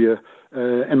word with you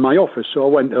in my office? So I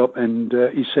went up, and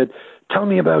he said, tell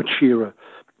me about Shearer.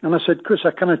 And I said, Chris,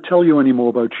 I cannot tell you any more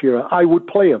about Shearer. I would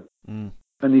play him.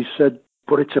 And he said,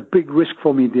 but it's a big risk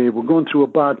for me, Dave. We're going through a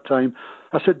bad time.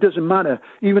 I said, doesn't matter.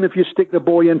 Even if you stick the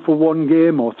boy in for 1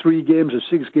 game or 3 games or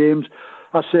 6 games,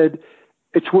 I said,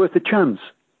 it's worth a chance.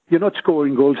 You're not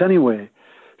scoring goals anyway.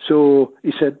 So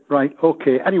he said, right,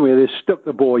 okay. Anyway, they stuck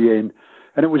the boy in,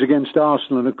 and it was against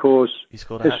Arsenal, and of course,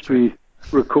 history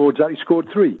records that he scored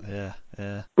 3.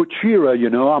 Yeah. But Shearer,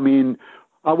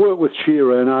 I worked with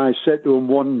Shearer, and I said to him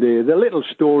one day, the little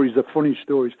stories, the funny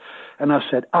stories, and I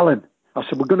said, Alan,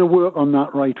 we're going to work on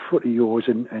that right foot of yours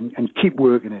and keep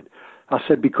working it. I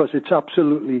said, because it's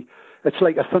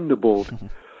like a thunderbolt.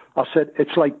 I said,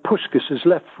 it's like Puskas'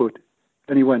 left foot.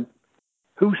 And he went,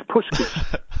 who's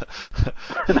Puskas?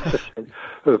 And I said,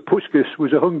 Puskas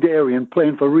was a Hungarian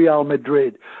playing for Real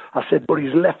Madrid. I said, but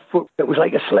his left foot, it was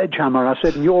like a sledgehammer. I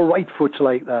said, and your right foot's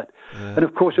like that. Yeah. And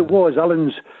of course it was.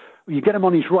 Alan's, you get him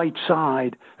on his right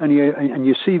side and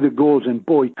you see the goals, and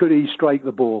boy, could he strike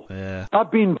the ball. Yeah.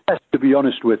 I've been blessed, to be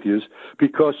honest with you,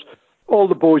 because all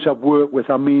the boys I've worked with,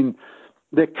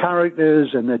 their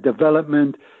characters and their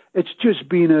development, it's just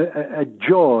been a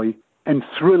joy and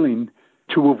thrilling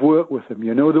to have worked with them.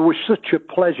 There was such a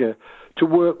pleasure to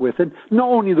work with, and not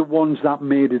only the ones that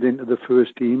made it into the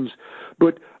first teams,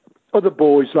 but other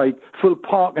boys like Phil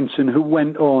Parkinson, who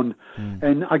went on,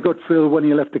 and I got Phil, when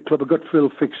he left the club, I got Phil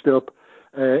fixed up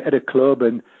at a club,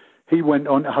 and he went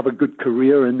on to have a good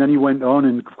career, and then he went on,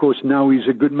 and of course now he's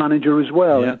a good manager as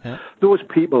well. Yeah. Those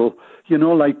people,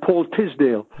 like Paul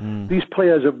Tisdale, these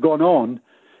players have gone on,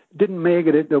 didn't make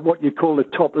it at what you call the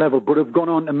top level, but have gone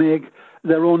on to make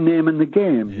their own name in the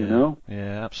game,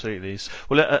 Yeah, absolutely.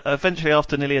 Well, eventually,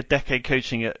 after nearly a decade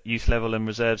coaching at youth level and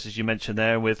reserves, as you mentioned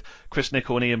there, with Chris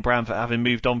Nicholl and Ian Branfoot having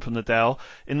moved on from the Dell,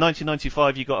 in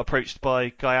 1995 you got approached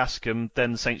by Guy Askham,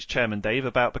 then Saints chairman, Dave,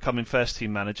 about becoming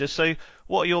first-team manager. So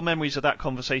what are your memories of that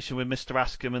conversation with Mr.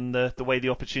 Askham and the way the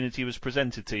opportunity was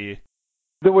presented to you?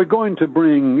 They were going to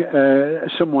bring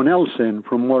someone else in,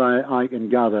 from what I can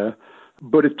gather.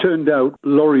 But it turned out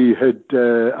Laurie had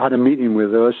had a meeting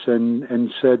with us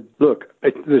and said, look,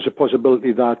 there's a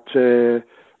possibility that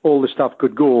all the staff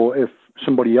could go if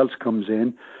somebody else comes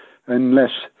in,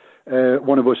 unless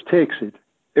one of us takes it.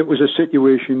 It was a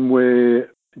situation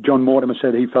where John Mortimer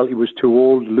said he felt he was too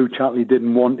old. Lou Chatley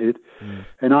didn't want it.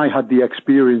 And I had the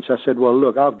experience. I said, well,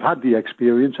 look, I've had the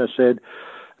experience. I said,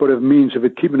 but it means of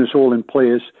it keeping us all in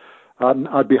place,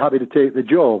 I'd be happy to take the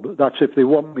job. That's if they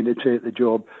want me to take the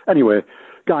job. Anyway,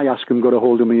 Guy Askham got a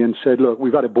hold of me and said, look,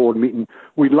 we've had a board meeting.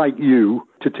 We'd like you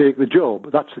to take the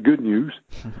job. That's the good news.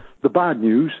 The bad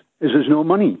news is there's no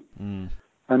money.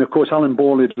 And, of course, Alan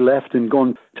Ball had left and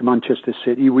gone to Manchester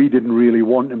City. We didn't really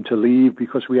want him to leave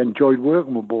because we enjoyed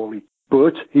working with Bowley.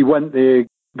 But he went there,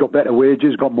 got better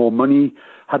wages, got more money,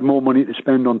 had more money to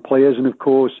spend on players. And, of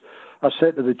course, I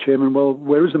said to the chairman, well,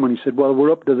 where is the money? He said, well,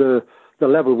 we're up to the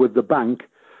level with the bank.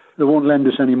 They won't lend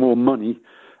us any more money.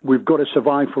 We've got to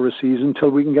survive for a season until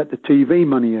we can get the TV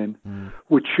money in,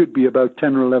 which should be about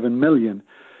 10 or 11 million.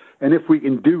 And if we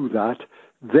can do that,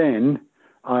 then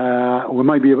we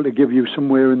might be able to give you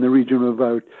somewhere in the region of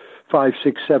about 5,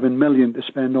 6, 7 million to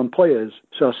spend on players.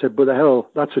 So I said, but the hell,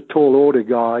 that's a tall order,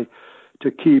 guy, to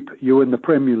keep you in the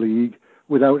Premier League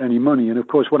without any money. And of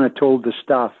course, when I told the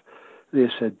staff, they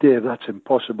said, Dave, that's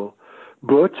impossible.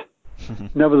 But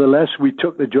nevertheless, we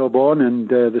took the job on, and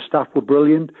the staff were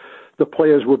brilliant. The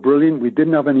players were brilliant. We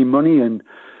didn't have any money, and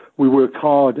we worked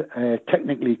hard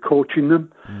technically coaching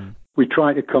them. We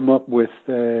tried to come up with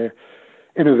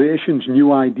innovations,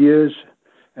 new ideas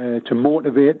to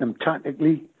motivate them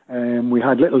tactically. We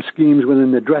had little schemes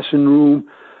within the dressing room.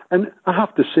 And I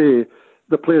have to say,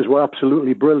 the players were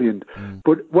absolutely brilliant.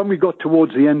 But when we got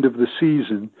towards the end of the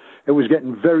season, it was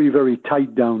getting very, very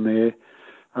tight down there.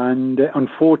 And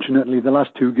unfortunately, the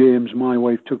last 2 games, my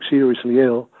wife took seriously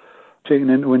ill, taken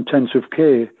into intensive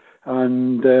care.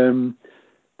 And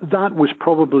that was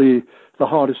probably the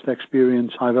hardest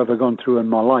experience I've ever gone through in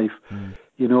my life.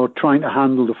 You know, trying to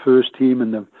handle the first team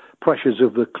and the pressures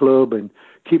of the club and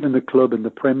keeping the club in the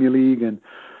Premier League and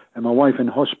my wife in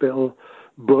hospital.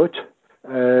 But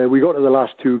we got to the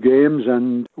last 2 games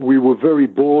and we were very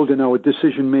bold in our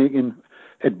decision-making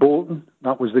at Bolton.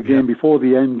 That was the game before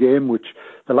the end game, which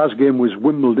the last game was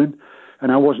Wimbledon.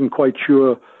 And I wasn't quite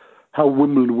sure how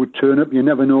Wimbledon would turn up. You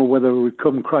never know whether it would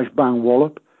come crash, bang,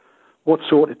 wallop, what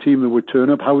sort of team they would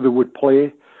turn up, how they would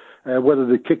play, whether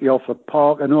they'd kick you off the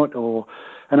park or not.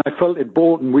 And I felt at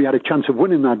Bolton we had a chance of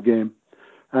winning that game.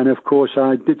 And, of course,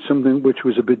 I did something which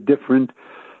was a bit different.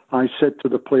 I said to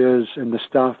the players and the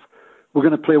staff, we're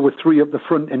going to play with 3 up the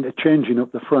front, interchanging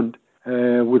up the front,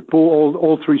 with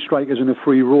all 3 strikers in a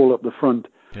free roll up the front,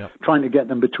 trying to get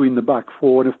them between the back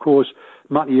 4. And, of course,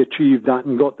 Matty achieved that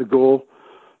and got the goal.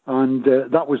 And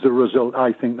that was the result,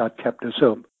 I think, that kept us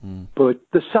up. But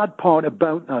the sad part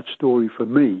about that story for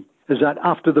me is that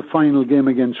after the final game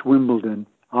against Wimbledon,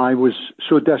 I was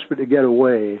so desperate to get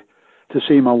away to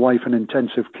see my wife in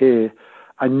intensive care.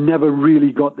 I never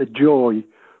really got the joy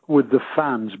with the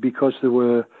fans because they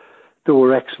were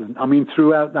excellent. I mean,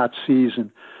 throughout that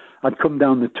season, I'd come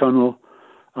down the tunnel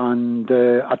and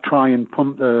I'd try and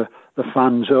pump the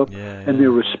fans up, and they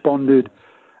responded.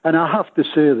 And I have to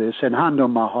say this, and hand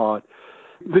on my heart,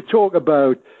 they talk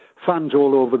about fans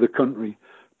all over the country,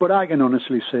 but I can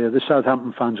honestly say the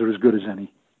Southampton fans are as good as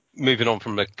any. Moving on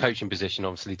from the coaching position,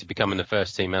 obviously, to becoming the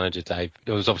first team manager, Dave,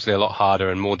 it was obviously a lot harder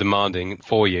and more demanding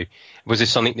for you. Was this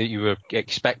something that you were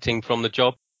expecting from the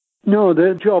job? No,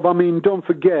 the job, I mean, don't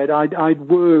forget, I'd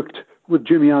worked with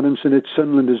Jimmy Adamson at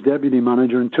Sunderland as deputy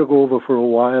manager and took over for a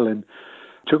while and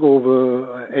took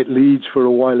over at Leeds for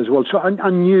a while as well. So I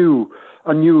knew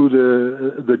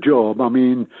the job. I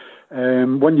mean,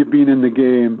 when you've been in the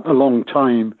game a long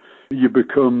time, you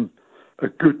become a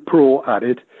good pro at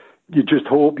it. You just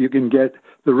hope you can get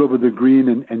the rub of the green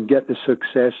and get the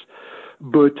success.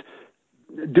 But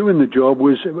doing the job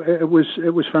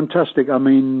was fantastic. I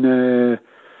mean,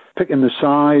 picking the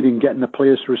side and getting the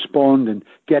players to respond and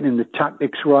getting the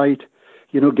tactics right,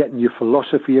 you know, getting your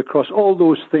philosophy across, all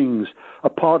those things are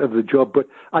part of the job. But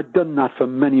I'd done that for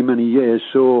many, many years,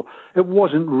 so it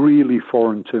wasn't really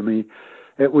foreign to me.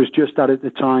 It was just that at the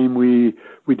time we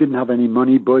didn't have any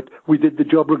money, but we did the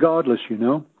job regardless, you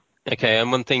know. Okay,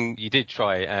 and one thing you did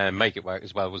try and make it work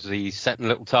as well was the setting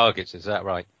little targets, is that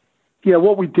right? Yeah,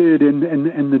 what we did in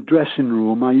the dressing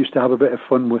room, I used to have a bit of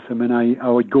fun with them, and I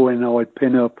would go in and I would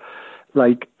pin up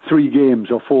like 3 games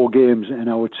or 4 games, and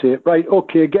I would say, right,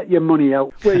 okay, get your money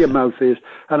out where your mouth is.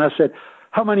 And I said,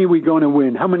 how many are we going to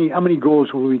win? How many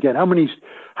goals will we get? How many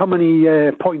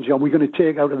points are we going to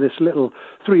take out of this little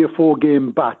 3 or 4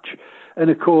 game batch?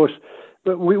 And of course,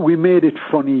 we made it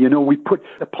funny, you know. We put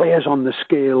the players on the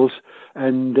scales,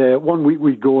 and one week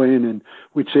we'd go in and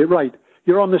we'd say, right,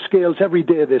 you're on the scales every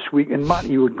day this week, and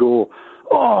Matty would go,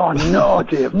 oh no,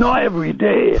 Dave, not every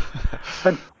day.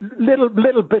 And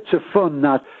little bits of fun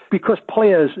that, because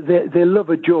players, they love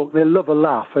a joke, they love a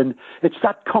laugh, and it's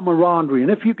that camaraderie.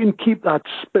 And if you can keep that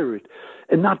spirit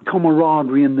and that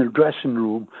camaraderie in the dressing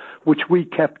room, which we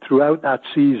kept throughout that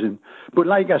season. But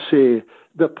like I say,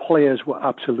 the players were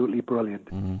absolutely brilliant.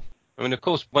 I mean, of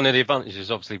course, one of the advantages,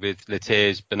 obviously, with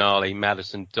Letiers, Benali,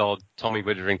 Maddison, Dodd, Tommy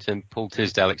Witherington, Paul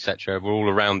Tisdale, etc., were all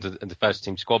around the first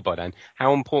team squad by then.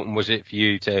 How important was it for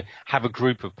you to have a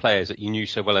group of players that you knew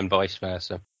so well and vice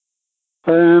versa?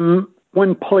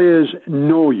 When players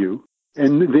know you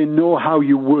and they know how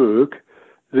you work,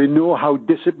 they know how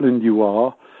disciplined you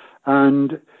are,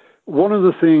 and one of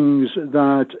the things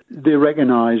that they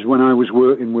recognised when I was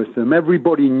working with them,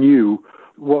 everybody knew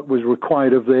what was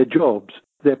required of their jobs,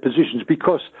 their positions,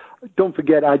 because don't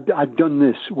forget I'd done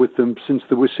this with them since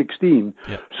they were 16.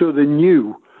 Yep. So they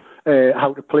knew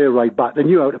how to play right back, they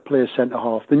knew how to play centre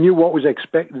half, they knew what was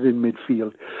expected in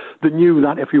midfield, they knew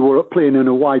that if we were playing in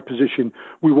a wide position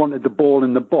we wanted the ball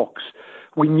in the box,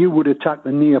 we knew we'd attack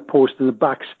the near post and the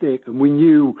back stick, and we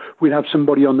knew we'd have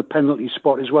somebody on the penalty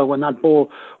spot as well when that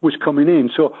ball was coming in.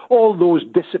 So all those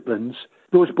disciplines,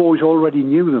 those boys already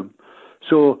knew them.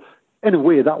 So in a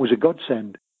way, that was a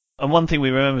godsend. And one thing we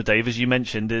remember, Dave, as you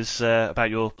mentioned, is about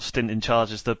your stint in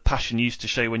charge, is the passion you used to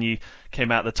show when you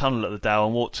came out the tunnel at the Dow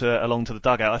and walked along to the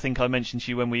dugout. I think I mentioned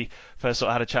to you when we first sort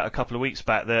of had a chat a couple of weeks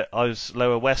back that I was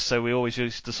lower west, so we always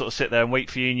used to sort of sit there and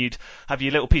wait for you, and you'd have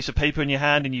your little piece of paper in your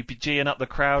hand and you'd be geeing up the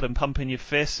crowd and pumping your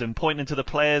fists and pointing to the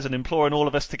players and imploring all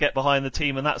of us to get behind the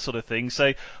team and that sort of thing.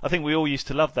 So I think we all used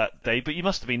to love that, Dave, but you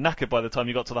must have been knackered by the time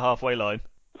you got to the halfway line.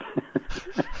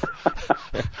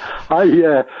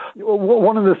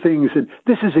 One of the things, and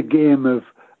this is a game of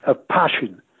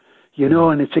passion, you know,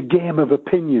 and it's a game of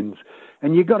opinions,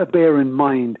 and you've got to bear in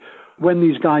mind when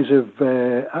these guys have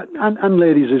and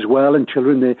ladies as well and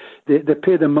children, they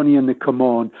pay their money and they come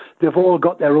on, they've all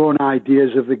got their own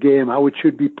ideas of the game, how it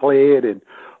should be played and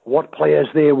what players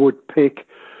they would pick,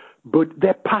 but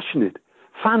they're passionate.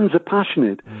 Fans are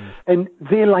passionate, and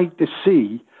they like to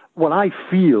see what I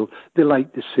feel they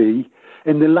like to see,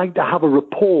 and they like to have a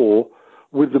rapport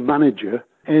with the manager,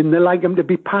 and they like him to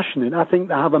be passionate. I think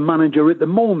they have a manager at the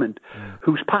moment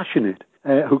who's passionate,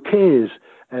 who cares,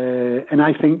 and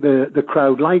I think the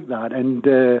crowd like that. And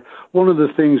one of the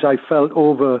things I felt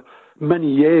over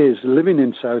many years living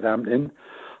in Southampton,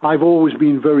 I've always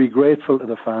been very grateful to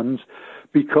the fans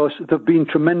because they've been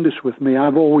tremendous with me.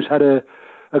 I've always had a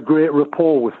great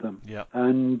rapport with them. Yep.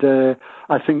 And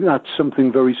I think that's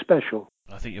something very special.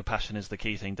 I think your passion is the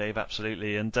key thing, Dave,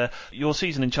 absolutely. And your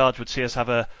season in charge would see us have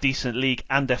a decent league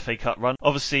and FA Cup run.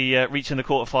 Obviously, reaching the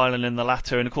quarter-final in the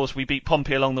latter. And, of course, we beat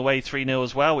Pompey along the way 3-0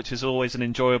 as well, which is always an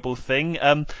enjoyable thing.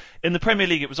 In the Premier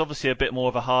League, it was obviously a bit more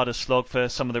of a harder slog for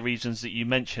some of the regions that you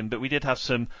mentioned, but we did have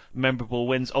some memorable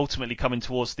wins. Ultimately, coming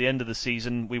towards the end of the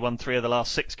season, we won 3 of the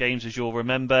last 6 games, as you'll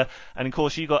remember. And, of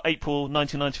course, you got April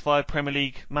 1995 Premier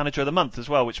League Manager of the Month as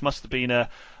well, which must have been a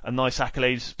nice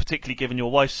accolade, particularly given your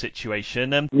wife's situation.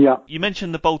 You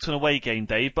mentioned the Bolton away game,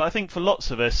 Dave, but I think for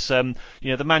lots of us,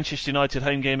 the Manchester United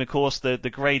home game, of course, the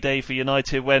grey day for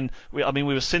United when we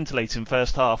were scintillating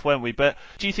first half, weren't we? But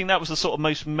do you think that was the sort of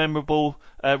most memorable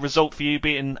result for you,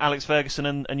 beating Alex Ferguson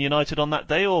and United on that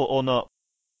day, or not?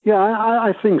 Yeah,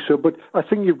 I think so, but I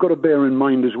think you've got to bear in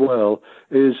mind as well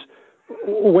is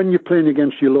when you're playing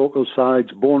against your local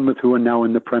sides, Bournemouth, who are now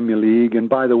in the Premier League, and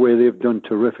by the way, they've done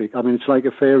terrific. I mean, it's like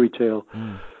a fairy tale.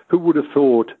 Who would have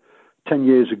thought 10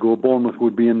 years ago Bournemouth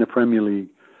would be in the Premier League?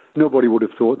 Nobody would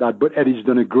have thought that, but Eddie's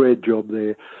done a great job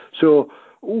there. So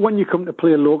when you come to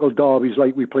play local derbies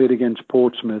like we played against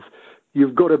Portsmouth,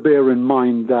 you've got to bear in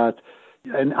mind that,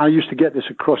 and I used to get this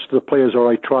across to the players,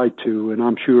 or I tried to, and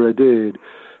I'm sure I did,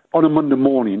 on a Monday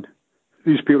morning,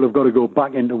 these people have got to go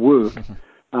back into work,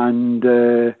 and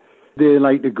they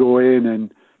like to go in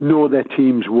and know their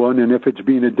team's won, and if it's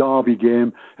been a derby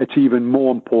game, it's even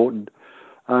more important.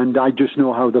 And I just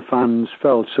know how the fans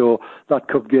felt. So that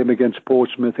cup game against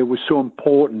Portsmouth, it was so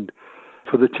important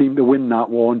for the team to win that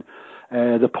one.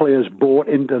 The players bought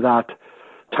into that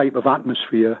type of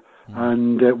atmosphere.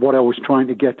 And what I was trying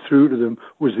to get through to them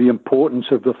was the importance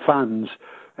of the fans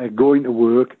going to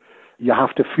work. You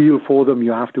have to feel for them.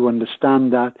 You have to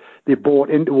understand that. They bought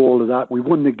into all of that. We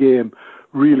won the game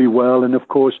really well. And, of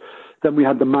course, then we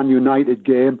had the Man United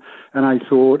game. And I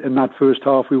thought in that first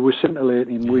half we were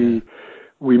scintillating.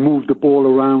 We moved the ball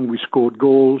around. We scored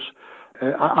goals.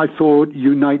 I thought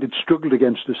United struggled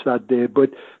against us that day.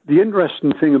 But the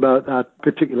interesting thing about that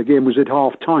particular game was at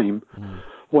half-time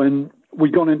when we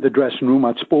got into the dressing room,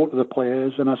 I'd spoke to the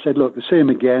players and I said, look, the same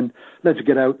again. Let's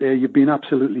get out there. You've been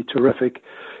absolutely terrific.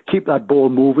 Keep that ball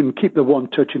moving. Keep the one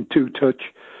touch and two touch.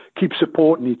 Keep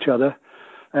supporting each other.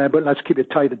 But let's keep it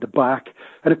tight at the back.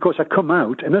 And, of course, I come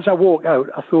out. And as I walk out,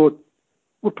 I thought,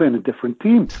 we're playing a different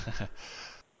team.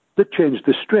 They changed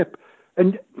the strip.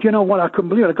 And do you know what? I couldn't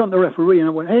believe it. I got to the referee and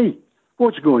I went, hey,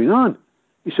 what's going on?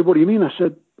 He said, what do you mean? I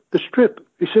said, the strip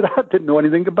He said, I didn't know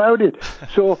anything about it.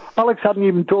 So Alex hadn't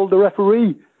even told the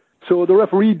referee. So the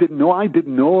referee didn't know, I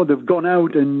didn't know. They've gone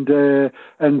out and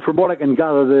from what I can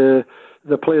gather,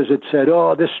 the players had said,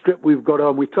 this strip we've got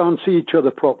on, we can't see each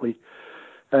other properly.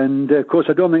 And of course,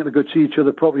 I don't think they could see each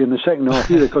other properly in the second half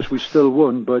either because we still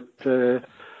won. But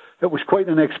it was quite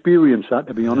an experience, that,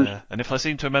 to be honest. Yeah. And if I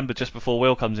seem to remember just before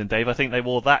Will comes in, Dave, I think they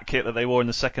wore that kit that they wore in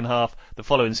the second half the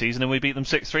following season, and we beat them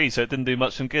 6-3, so it didn't do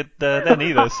much some good then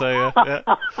either. So, yeah.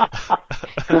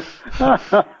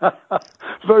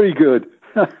 Very good.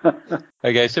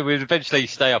 Okay, so we'd eventually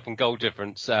stay up on goal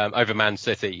difference over Man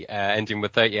City, ending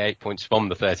with 38 points from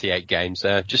the 38 games.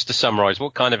 Just to summarise,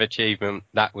 what kind of achievement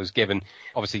that was given?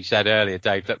 Obviously, you said earlier,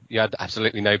 Dave, that you had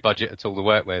absolutely no budget at all to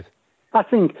work with. I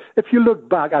think if you look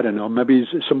back, I don't know, maybe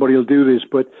somebody will do this,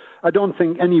 but I don't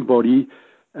think anybody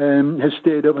has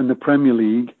stayed up in the Premier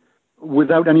League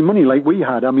without any money like we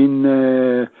had. I mean,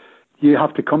 you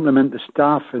have to compliment the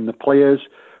staff and the players.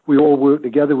 We all worked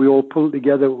together. We all pulled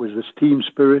together. It was this team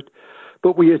spirit.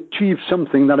 But we achieved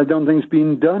something that I don't think's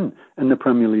been done in the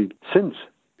Premier League since.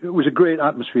 It was a great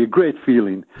atmosphere, a great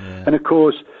feeling. Yeah. And, of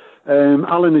course,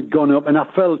 Alan had gone up, and I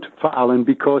felt for Alan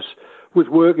because with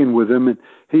working with him, and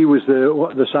he was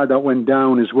the side that went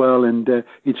down as well, and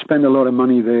he'd spent a lot of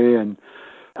money there, and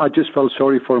I just felt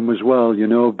sorry for him as well, you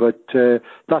know. But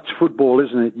that's football,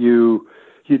 isn't it? You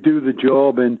do the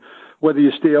job, and whether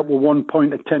you stay up with 1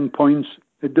 point or 10 points,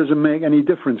 it doesn't make any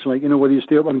difference. Like, you know, whether you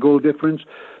stay up on goal difference,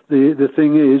 the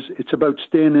thing is, it's about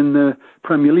staying in the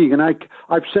Premier League. And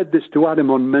I've said this to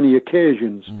Adam on many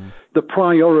occasions. The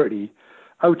priority,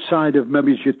 outside of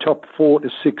maybe your top 4 to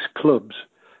 6 clubs,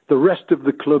 the rest of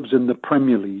the clubs in the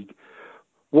Premier League,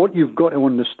 what you've got to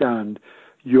understand,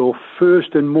 your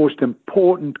first and most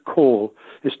important call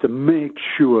is to make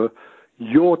sure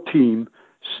your team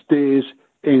stays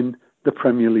in the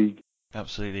Premier League.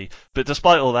 Absolutely. But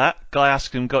despite all that, Guy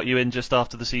Askham got you in just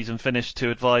after the season finished to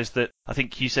advise that, I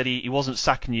think you said he wasn't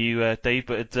sacking you, Dave,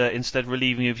 but instead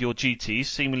relieving you of your duties,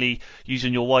 seemingly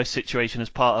using your wife's situation as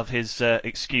part of his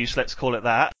excuse, let's call it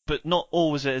that. But not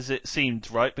always as it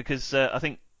seemed, right? Because I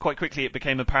think quite quickly it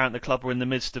became apparent the club were in the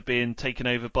midst of being taken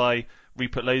over by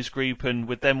Rupert Lowe's group, and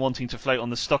with them wanting to float on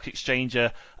the stock exchange,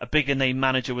 a bigger name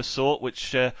manager was sought,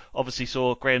 which obviously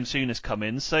saw Graham Souness come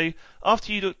in. So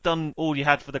after you'd done all you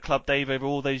had for the club, Dave, over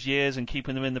all those years and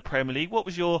keeping them in the Premier League, what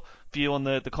was your view on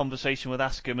the conversation with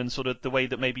Askham and sort of the way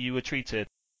that maybe you were treated?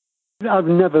 I've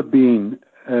never been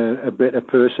a bitter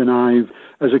person.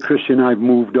 As a Christian, I've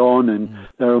moved on, and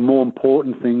there are more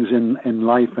important things in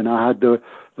life, and I had the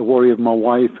worry of my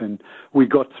wife, and we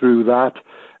got through that.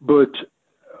 But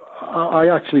I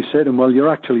actually said to him, well,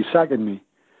 you're actually sacking me.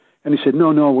 And he said,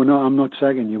 no, we're not. I'm not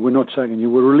sacking you. We're not sacking you.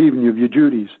 We're relieving you of your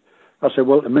duties. I said,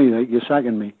 well, to me, you're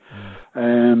sacking me.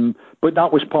 But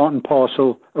that was part and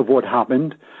parcel of what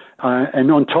happened.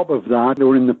 And on top of that, they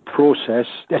were in the process,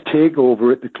 a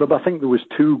takeover at the club. I think there was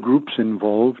 2 groups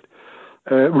involved.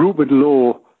 Rupert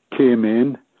Lowe came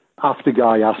in after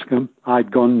Guy Askham.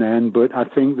 I'd gone then, but I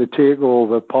think the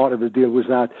takeover part of the deal was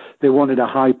that they wanted a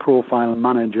high-profile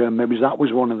manager. Maybe that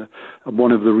was one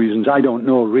of the reasons. I don't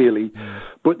know really,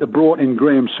 but they brought in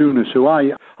Graham Souness, who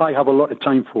I have a lot of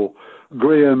time for.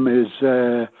 Graham is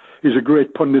a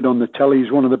great pundit on the telly.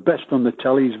 He's one of the best on the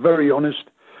telly. He's very honest,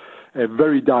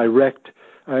 very direct,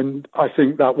 and I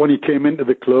think that when he came into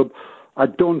the club, I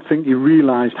don't think he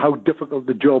realised how difficult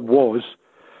the job was.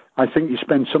 I think he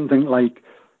spent something like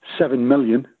 7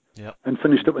 million and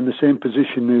finished up in the same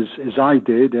position as I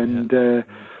did, and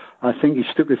I think he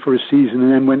stuck it for a season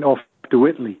and then went off to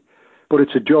Italy. But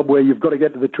it's a job where you've got to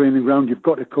get to the training ground, you've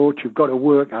got to coach, you've got to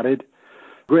work at it.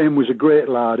 Graham was a great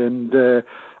lad, and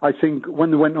I think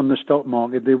when they went on the stock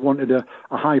market, they wanted a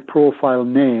high-profile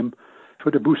name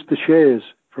to boost the shares,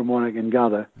 from what I can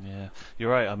gather. Yeah, you're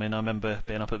right. I mean, I remember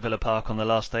being up at Villa Park on the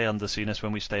last day under Souness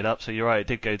when we stayed up, so you're right, it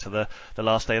did go to the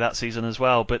last day that season as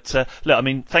well. But look, I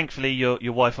mean, thankfully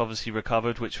your wife obviously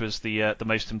recovered, which was the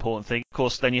most important thing. Of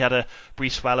course, then you had a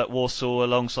brief spell at Warsaw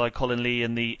alongside Colin Lee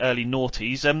in the early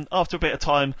noughties. After a bit of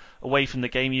time away from the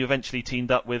game, you eventually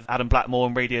teamed up with Adam Blackmore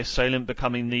on Radio Solent,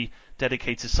 becoming the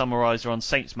dedicated summariser on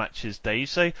Saints matches, Dave.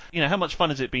 So, you know, how much fun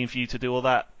has it been for you to do all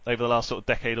that over the last sort of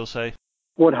decade or so?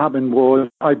 What happened was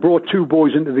I brought 2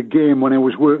 boys into the game when I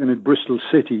was working at Bristol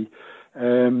City,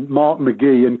 Mark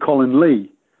McGee and Colin Lee,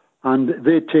 and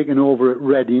they'd taken over at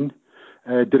Reading,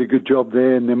 did a good job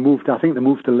there, and they moved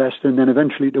to Leicester and then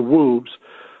eventually to Wolves.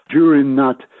 During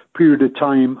that period of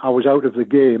time I was out of the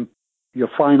game, your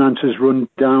finances run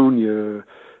down,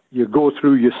 you go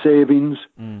through your savings,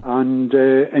 and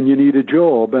you need a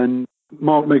job. And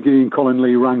Mark McGee and Colin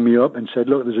Lee rang me up and said,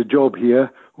 look, there's a job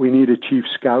here, we need a chief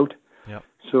scout.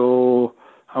 So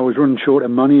I was running short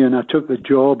of money, and I took the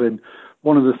job. And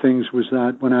one of the things was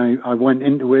that when I went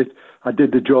into it, I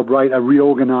did the job right. I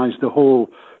reorganised the whole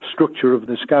structure of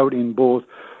the scouting, both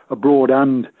abroad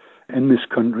and in this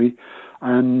country.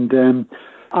 And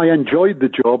I enjoyed the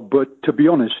job, but to be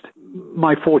honest,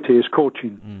 my forte is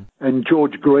coaching. And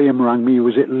George Graham rang me, he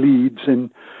was at Leeds, and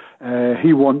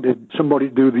he wanted somebody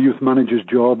to do the youth manager's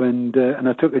job, and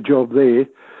I took a job there.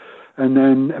 And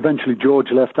then eventually George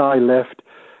left, I left.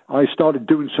 I started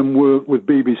doing some work with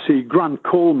BBC. Grant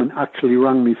Coleman actually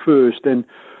rang me first, and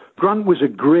Grant was a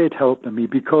great help to me,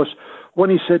 because when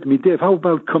he said to me, Dave, how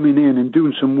about coming in and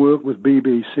doing some work with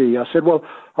BBC? I said, well,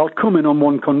 I'll come in on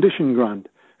one condition, Grant.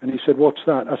 And he said, what's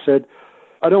that? I said,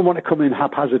 I don't want to come in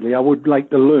haphazardly. I would like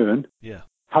to learn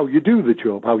how you do the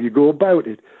job, how you go about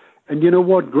it. And you know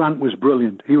what? Grant was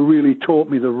brilliant. He really taught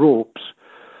me the ropes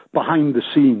behind the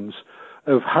scenes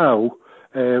of how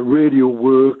radio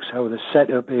works, how the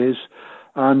setup is,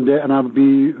 and I'll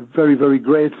be very, very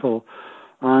grateful.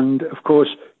 And of course,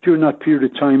 during that period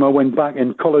of time, I went back,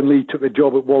 and Colin Lee took a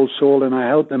job at Walsall, and I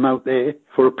helped him out there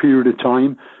for a period of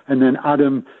time. And then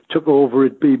Adam took over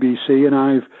at BBC, and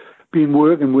I've been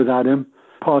working with Adam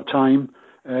part-time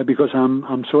because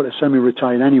I'm sort of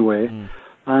semi-retired anyway.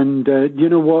 And you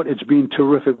know what? It's been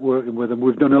terrific working with him.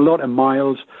 We've done a lot of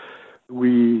miles.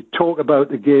 We talk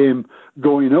about the game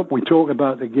going up. We talk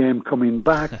about the game coming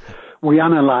back. We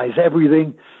analyse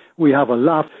everything. We have a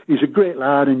laugh. He's a great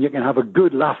lad, and you can have a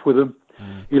good laugh with him.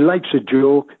 He likes a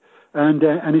joke, and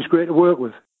he's great to work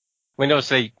with. When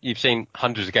obviously you've seen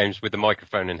hundreds of games with the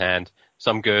microphone in hand,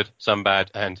 some good, some bad,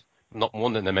 and not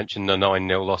wanting to mention the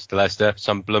 9-0 loss to Leicester,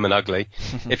 some bloomin' ugly.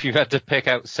 If you had to pick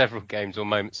out several games or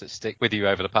moments that stick with you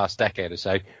over the past decade or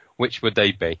so, which would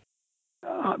they be?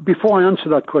 Before I answer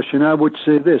that question, I would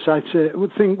say this. I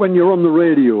would think when you're on the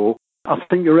radio, I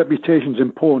think your reputation's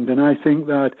important, and I think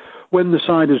that when the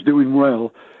side is doing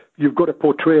well, you've got to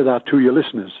portray that to your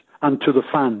listeners and to the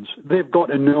fans. They've got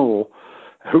to know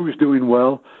who's doing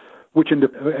well, which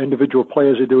individual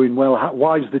players are doing well,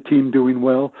 why is the team doing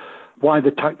well, why the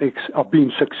tactics are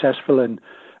being successful, and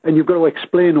you've got to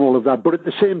explain all of that. But at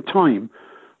the same time,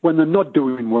 when they're not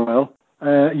doing well,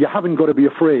 you haven't got to be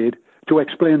afraid to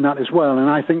explain that as well. And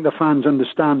I think the fans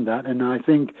understand that, and I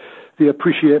think they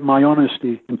appreciate my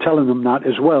honesty in telling them that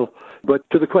as well. But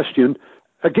to the question,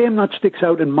 a game that sticks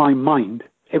out in my mind,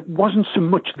 it wasn't so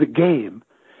much the game,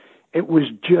 it was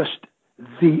just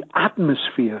the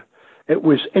atmosphere. It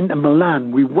was into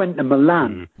Milan. We went to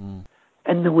Milan,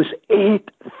 and there was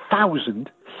 8,000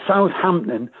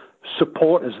 Southampton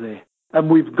supporters there. And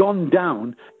we've gone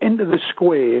down into the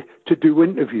square to do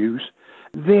interviews.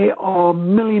 They are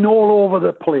milling all over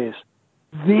the place.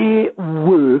 They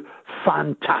were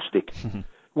fantastic.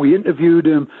 We interviewed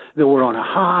them. They were on a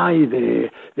high.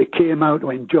 They came out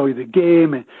to enjoy the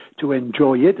game, to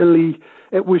enjoy Italy.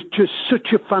 It was just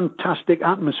such a fantastic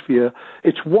atmosphere.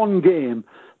 It's one game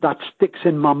that sticks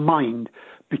in my mind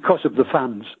because of the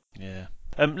fans. Yeah.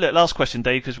 Look, last question,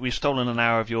 Dave, because we've stolen an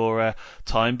hour of your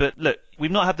time. But look,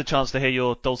 we've not had the chance to hear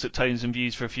your dulcet tones and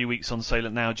views for a few weeks on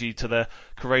Salient now due to the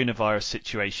coronavirus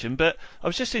situation. But I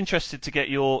was just interested to get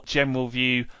your general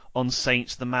view on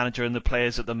Saints, the manager and the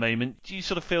players at the moment. Do you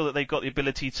sort of feel that they've got the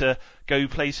ability to go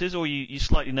places, or are you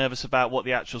slightly nervous about what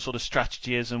the actual sort of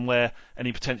strategy is and where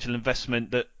any potential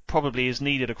investment that probably is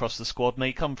needed across the squad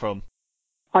may come from?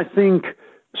 I think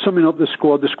summing up the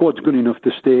squad's good enough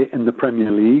to stay in the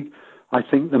Premier League. I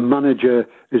think the manager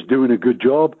is doing a good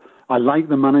job. I like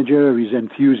the manager. He's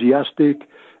enthusiastic.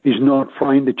 He's not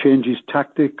trying to change his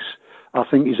tactics. I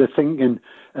think he's a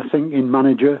thinking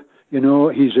manager. You know,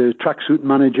 he's a tracksuit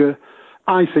manager.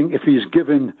 I think if he's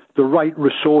given the right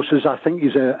resources, I think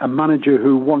he's a manager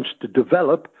who wants to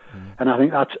develop. And I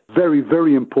think that's very,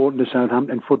 very important to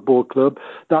Southampton Football Club,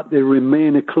 that they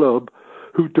remain a club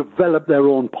who develop their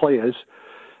own players.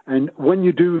 And when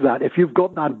you do that, if you've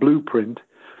got that blueprint,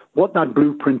 what that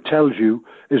blueprint tells you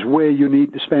is where you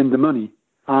need to spend the money.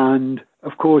 And,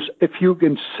 of course, if you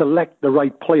can select the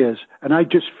right players, and I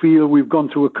just feel we've gone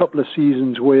through a couple of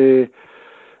seasons where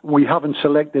we haven't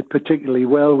selected particularly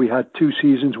well. We had 2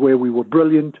 seasons where we were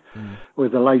brilliant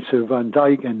with the likes of Van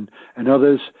Dijk and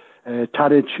others,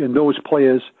 Tadic and those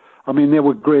players. I mean, they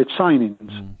were great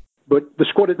signings. But the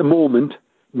squad at the moment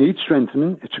needs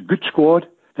strengthening. It's a good squad.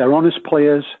 They're honest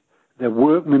players. They're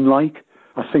workmanlike.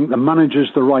 I think the manager's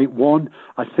the right one.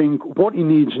 I think what he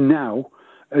needs now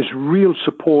is real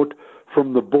support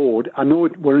from the board. I know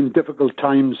we're in difficult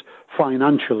times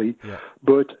financially,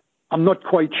 but I'm not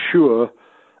quite sure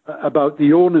about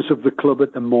the owners of the club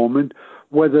at the moment,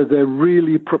 whether they're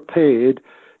really prepared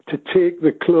to take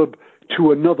the club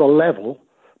to another level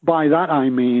by that I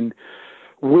mean,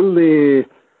 will they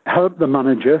help the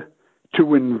manager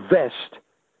to invest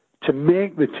to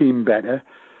make the team better,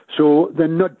 so they're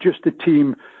not just a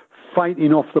team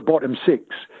fighting off the bottom six,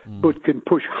 but can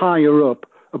push higher up,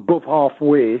 above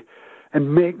halfway,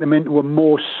 and make them into a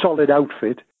more solid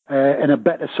outfit and a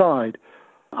better side.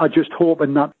 I'm just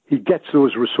hoping that he gets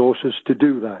those resources to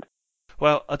do that.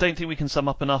 Well, I don't think we can sum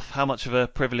up enough how much of a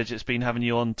privilege it's been having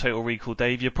you on Total Recall,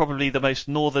 Dave. You're probably the most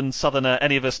northern southerner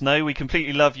any of us know. We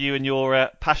completely love you and your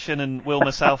passion, and Will,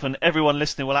 myself, and everyone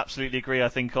listening will absolutely agree, I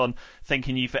think, on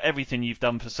thanking you for everything you've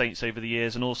done for Saints over the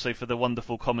years, and also for the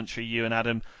wonderful commentary you and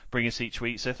Adam bring us each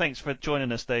week. So thanks for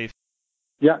joining us, Dave.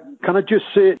 Yeah, can I just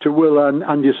say to Will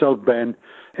and yourself, Ben,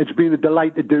 it's been a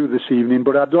delight to do this evening,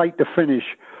 but I'd like to finish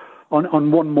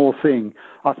on one more thing.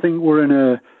 I think we're in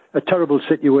a terrible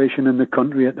situation in the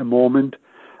country at the moment,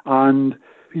 and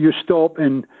you stop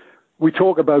and we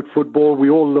talk about football, we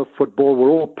all love football, we're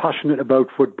all passionate about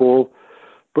football,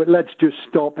 but let's just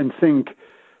stop and think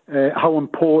how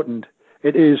important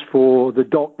it is for the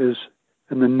doctors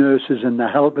and the nurses and the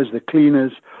helpers, the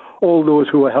cleaners, all those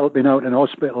who are helping out in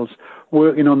hospitals,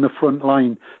 working on the front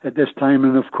line at this time,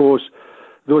 and of course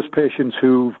those patients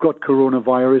who've got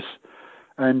coronavirus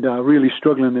and are really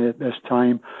struggling at this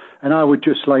time. And I would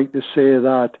just like to say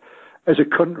that as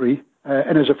a country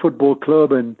and as a football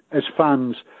club and as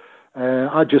fans,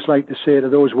 I'd just like to say to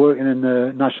those working in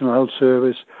the National Health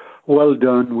Service, well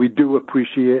done, we do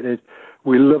appreciate it,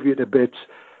 we love you to bits,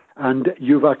 and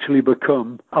you've actually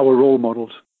become our role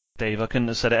models. Dave, I couldn't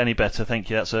have said it any better, thank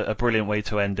you, that's a brilliant way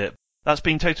to end it. That's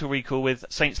been Total Recall with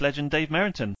Saints legend Dave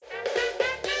Merrington.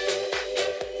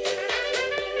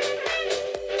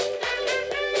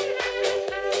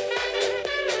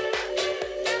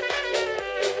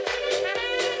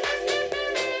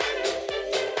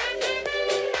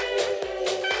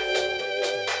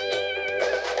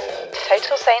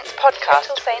 Total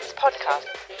Saints podcast,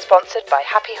 sponsored by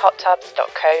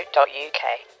happyhottubs.co.uk.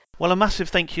 Well, a massive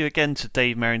thank you again to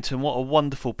Dave Merrington. What a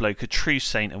wonderful bloke, a true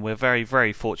saint, and we're very,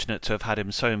 very fortunate to have had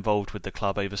him so involved with the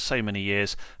club over so many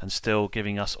years and still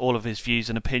giving us all of his views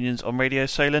and opinions on Radio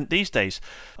Solent these days.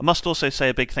 I must also say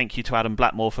a big thank you to Adam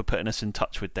Blackmore for putting us in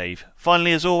touch with Dave.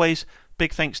 Finally, as always,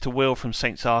 big thanks to Will from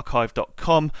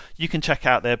saintsarchive.com. You can check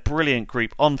out their brilliant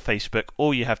group on Facebook.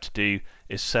 All you have to do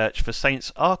is search for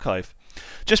Saints Archive.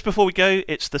 Just before we go,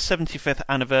 it's the 75th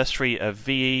anniversary of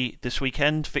VE this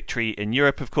weekend, victory in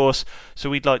Europe of course, so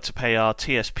we'd like to pay our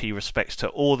TSP respects to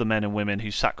all the men and women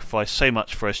who sacrificed so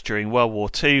much for us during World War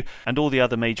II and all the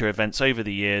other major events over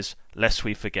the years, lest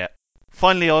we forget.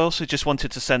 Finally, I also just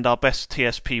wanted to send our best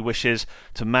TSP wishes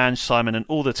to Mange, Simon and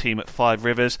all the team at Five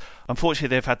Rivers.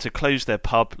 Unfortunately, they've had to close their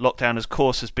pub. Lockdown, of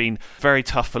course, has been very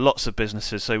tough for lots of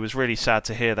businesses, so it was really sad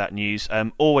to hear that news.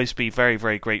 Always be very,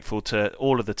 very grateful to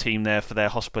all of the team there for their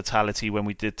hospitality when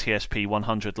we did TSP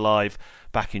 100 live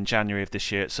back in January of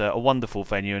this year. It's a wonderful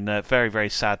venue and very, very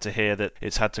sad to hear that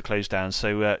it's had to close down.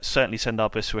 So certainly send our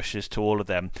best wishes to all of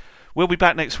them. We'll be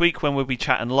back next week when we'll be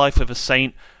chatting life of a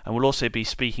saint, and we'll also be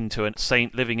speaking to a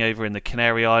saint living over in the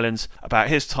Canary Islands about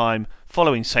his time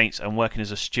following Saints and working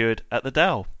as a steward at the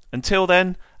Dell. Until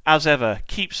then, as ever,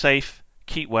 keep safe,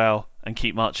 keep well, and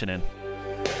keep marching in.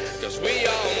 'Cause we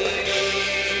all need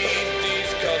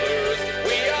these colours,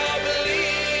 we all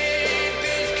believe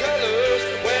these colours.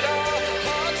 When our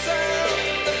hearts are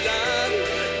on the line,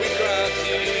 we cry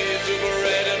tears of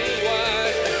red and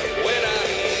white. When I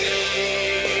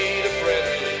need a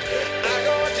present, I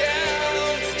go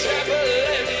down to Chapel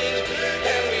End,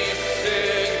 and we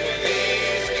sing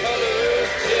these colours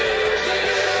till the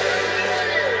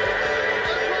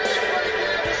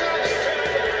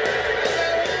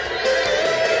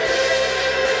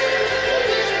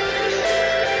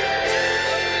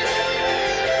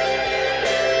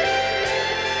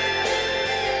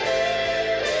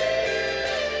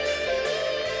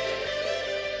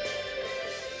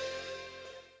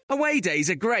Away days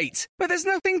are great, but there's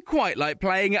nothing quite like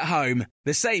playing at home.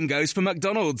 The same goes for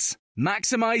McDonald's.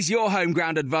 Maximise your home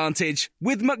ground advantage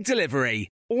with McDelivery.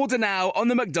 Order now on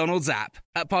the McDonald's app.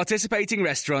 At participating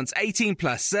restaurants, 18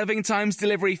 plus, serving times,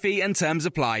 delivery fee and terms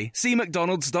apply. See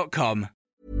mcdonalds.com.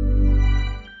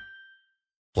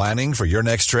 Planning for your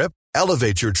next trip?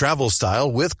 Elevate your travel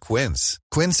style with Quince.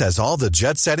 Quince has all the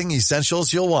jet-setting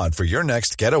essentials you'll want for your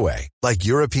next getaway, like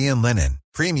European linen,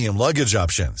 premium luggage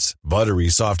options, buttery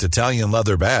soft Italian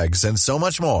leather bags, and so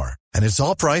much more. And it's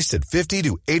all priced at 50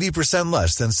 to 80%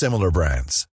 less than similar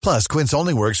brands. Plus, Quince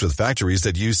only works with factories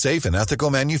that use safe and ethical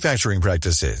manufacturing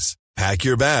practices. Pack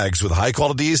your bags with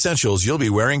high-quality essentials you'll be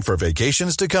wearing for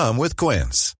vacations to come with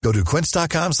Quince. Go to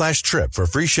quince.com/trip for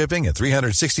free shipping and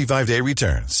 365-day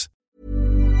returns.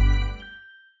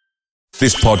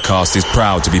 This podcast is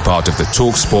proud to be part of the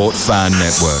TalkSport Fan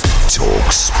Network.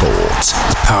 TalkSport.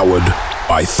 Powered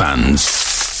by fans.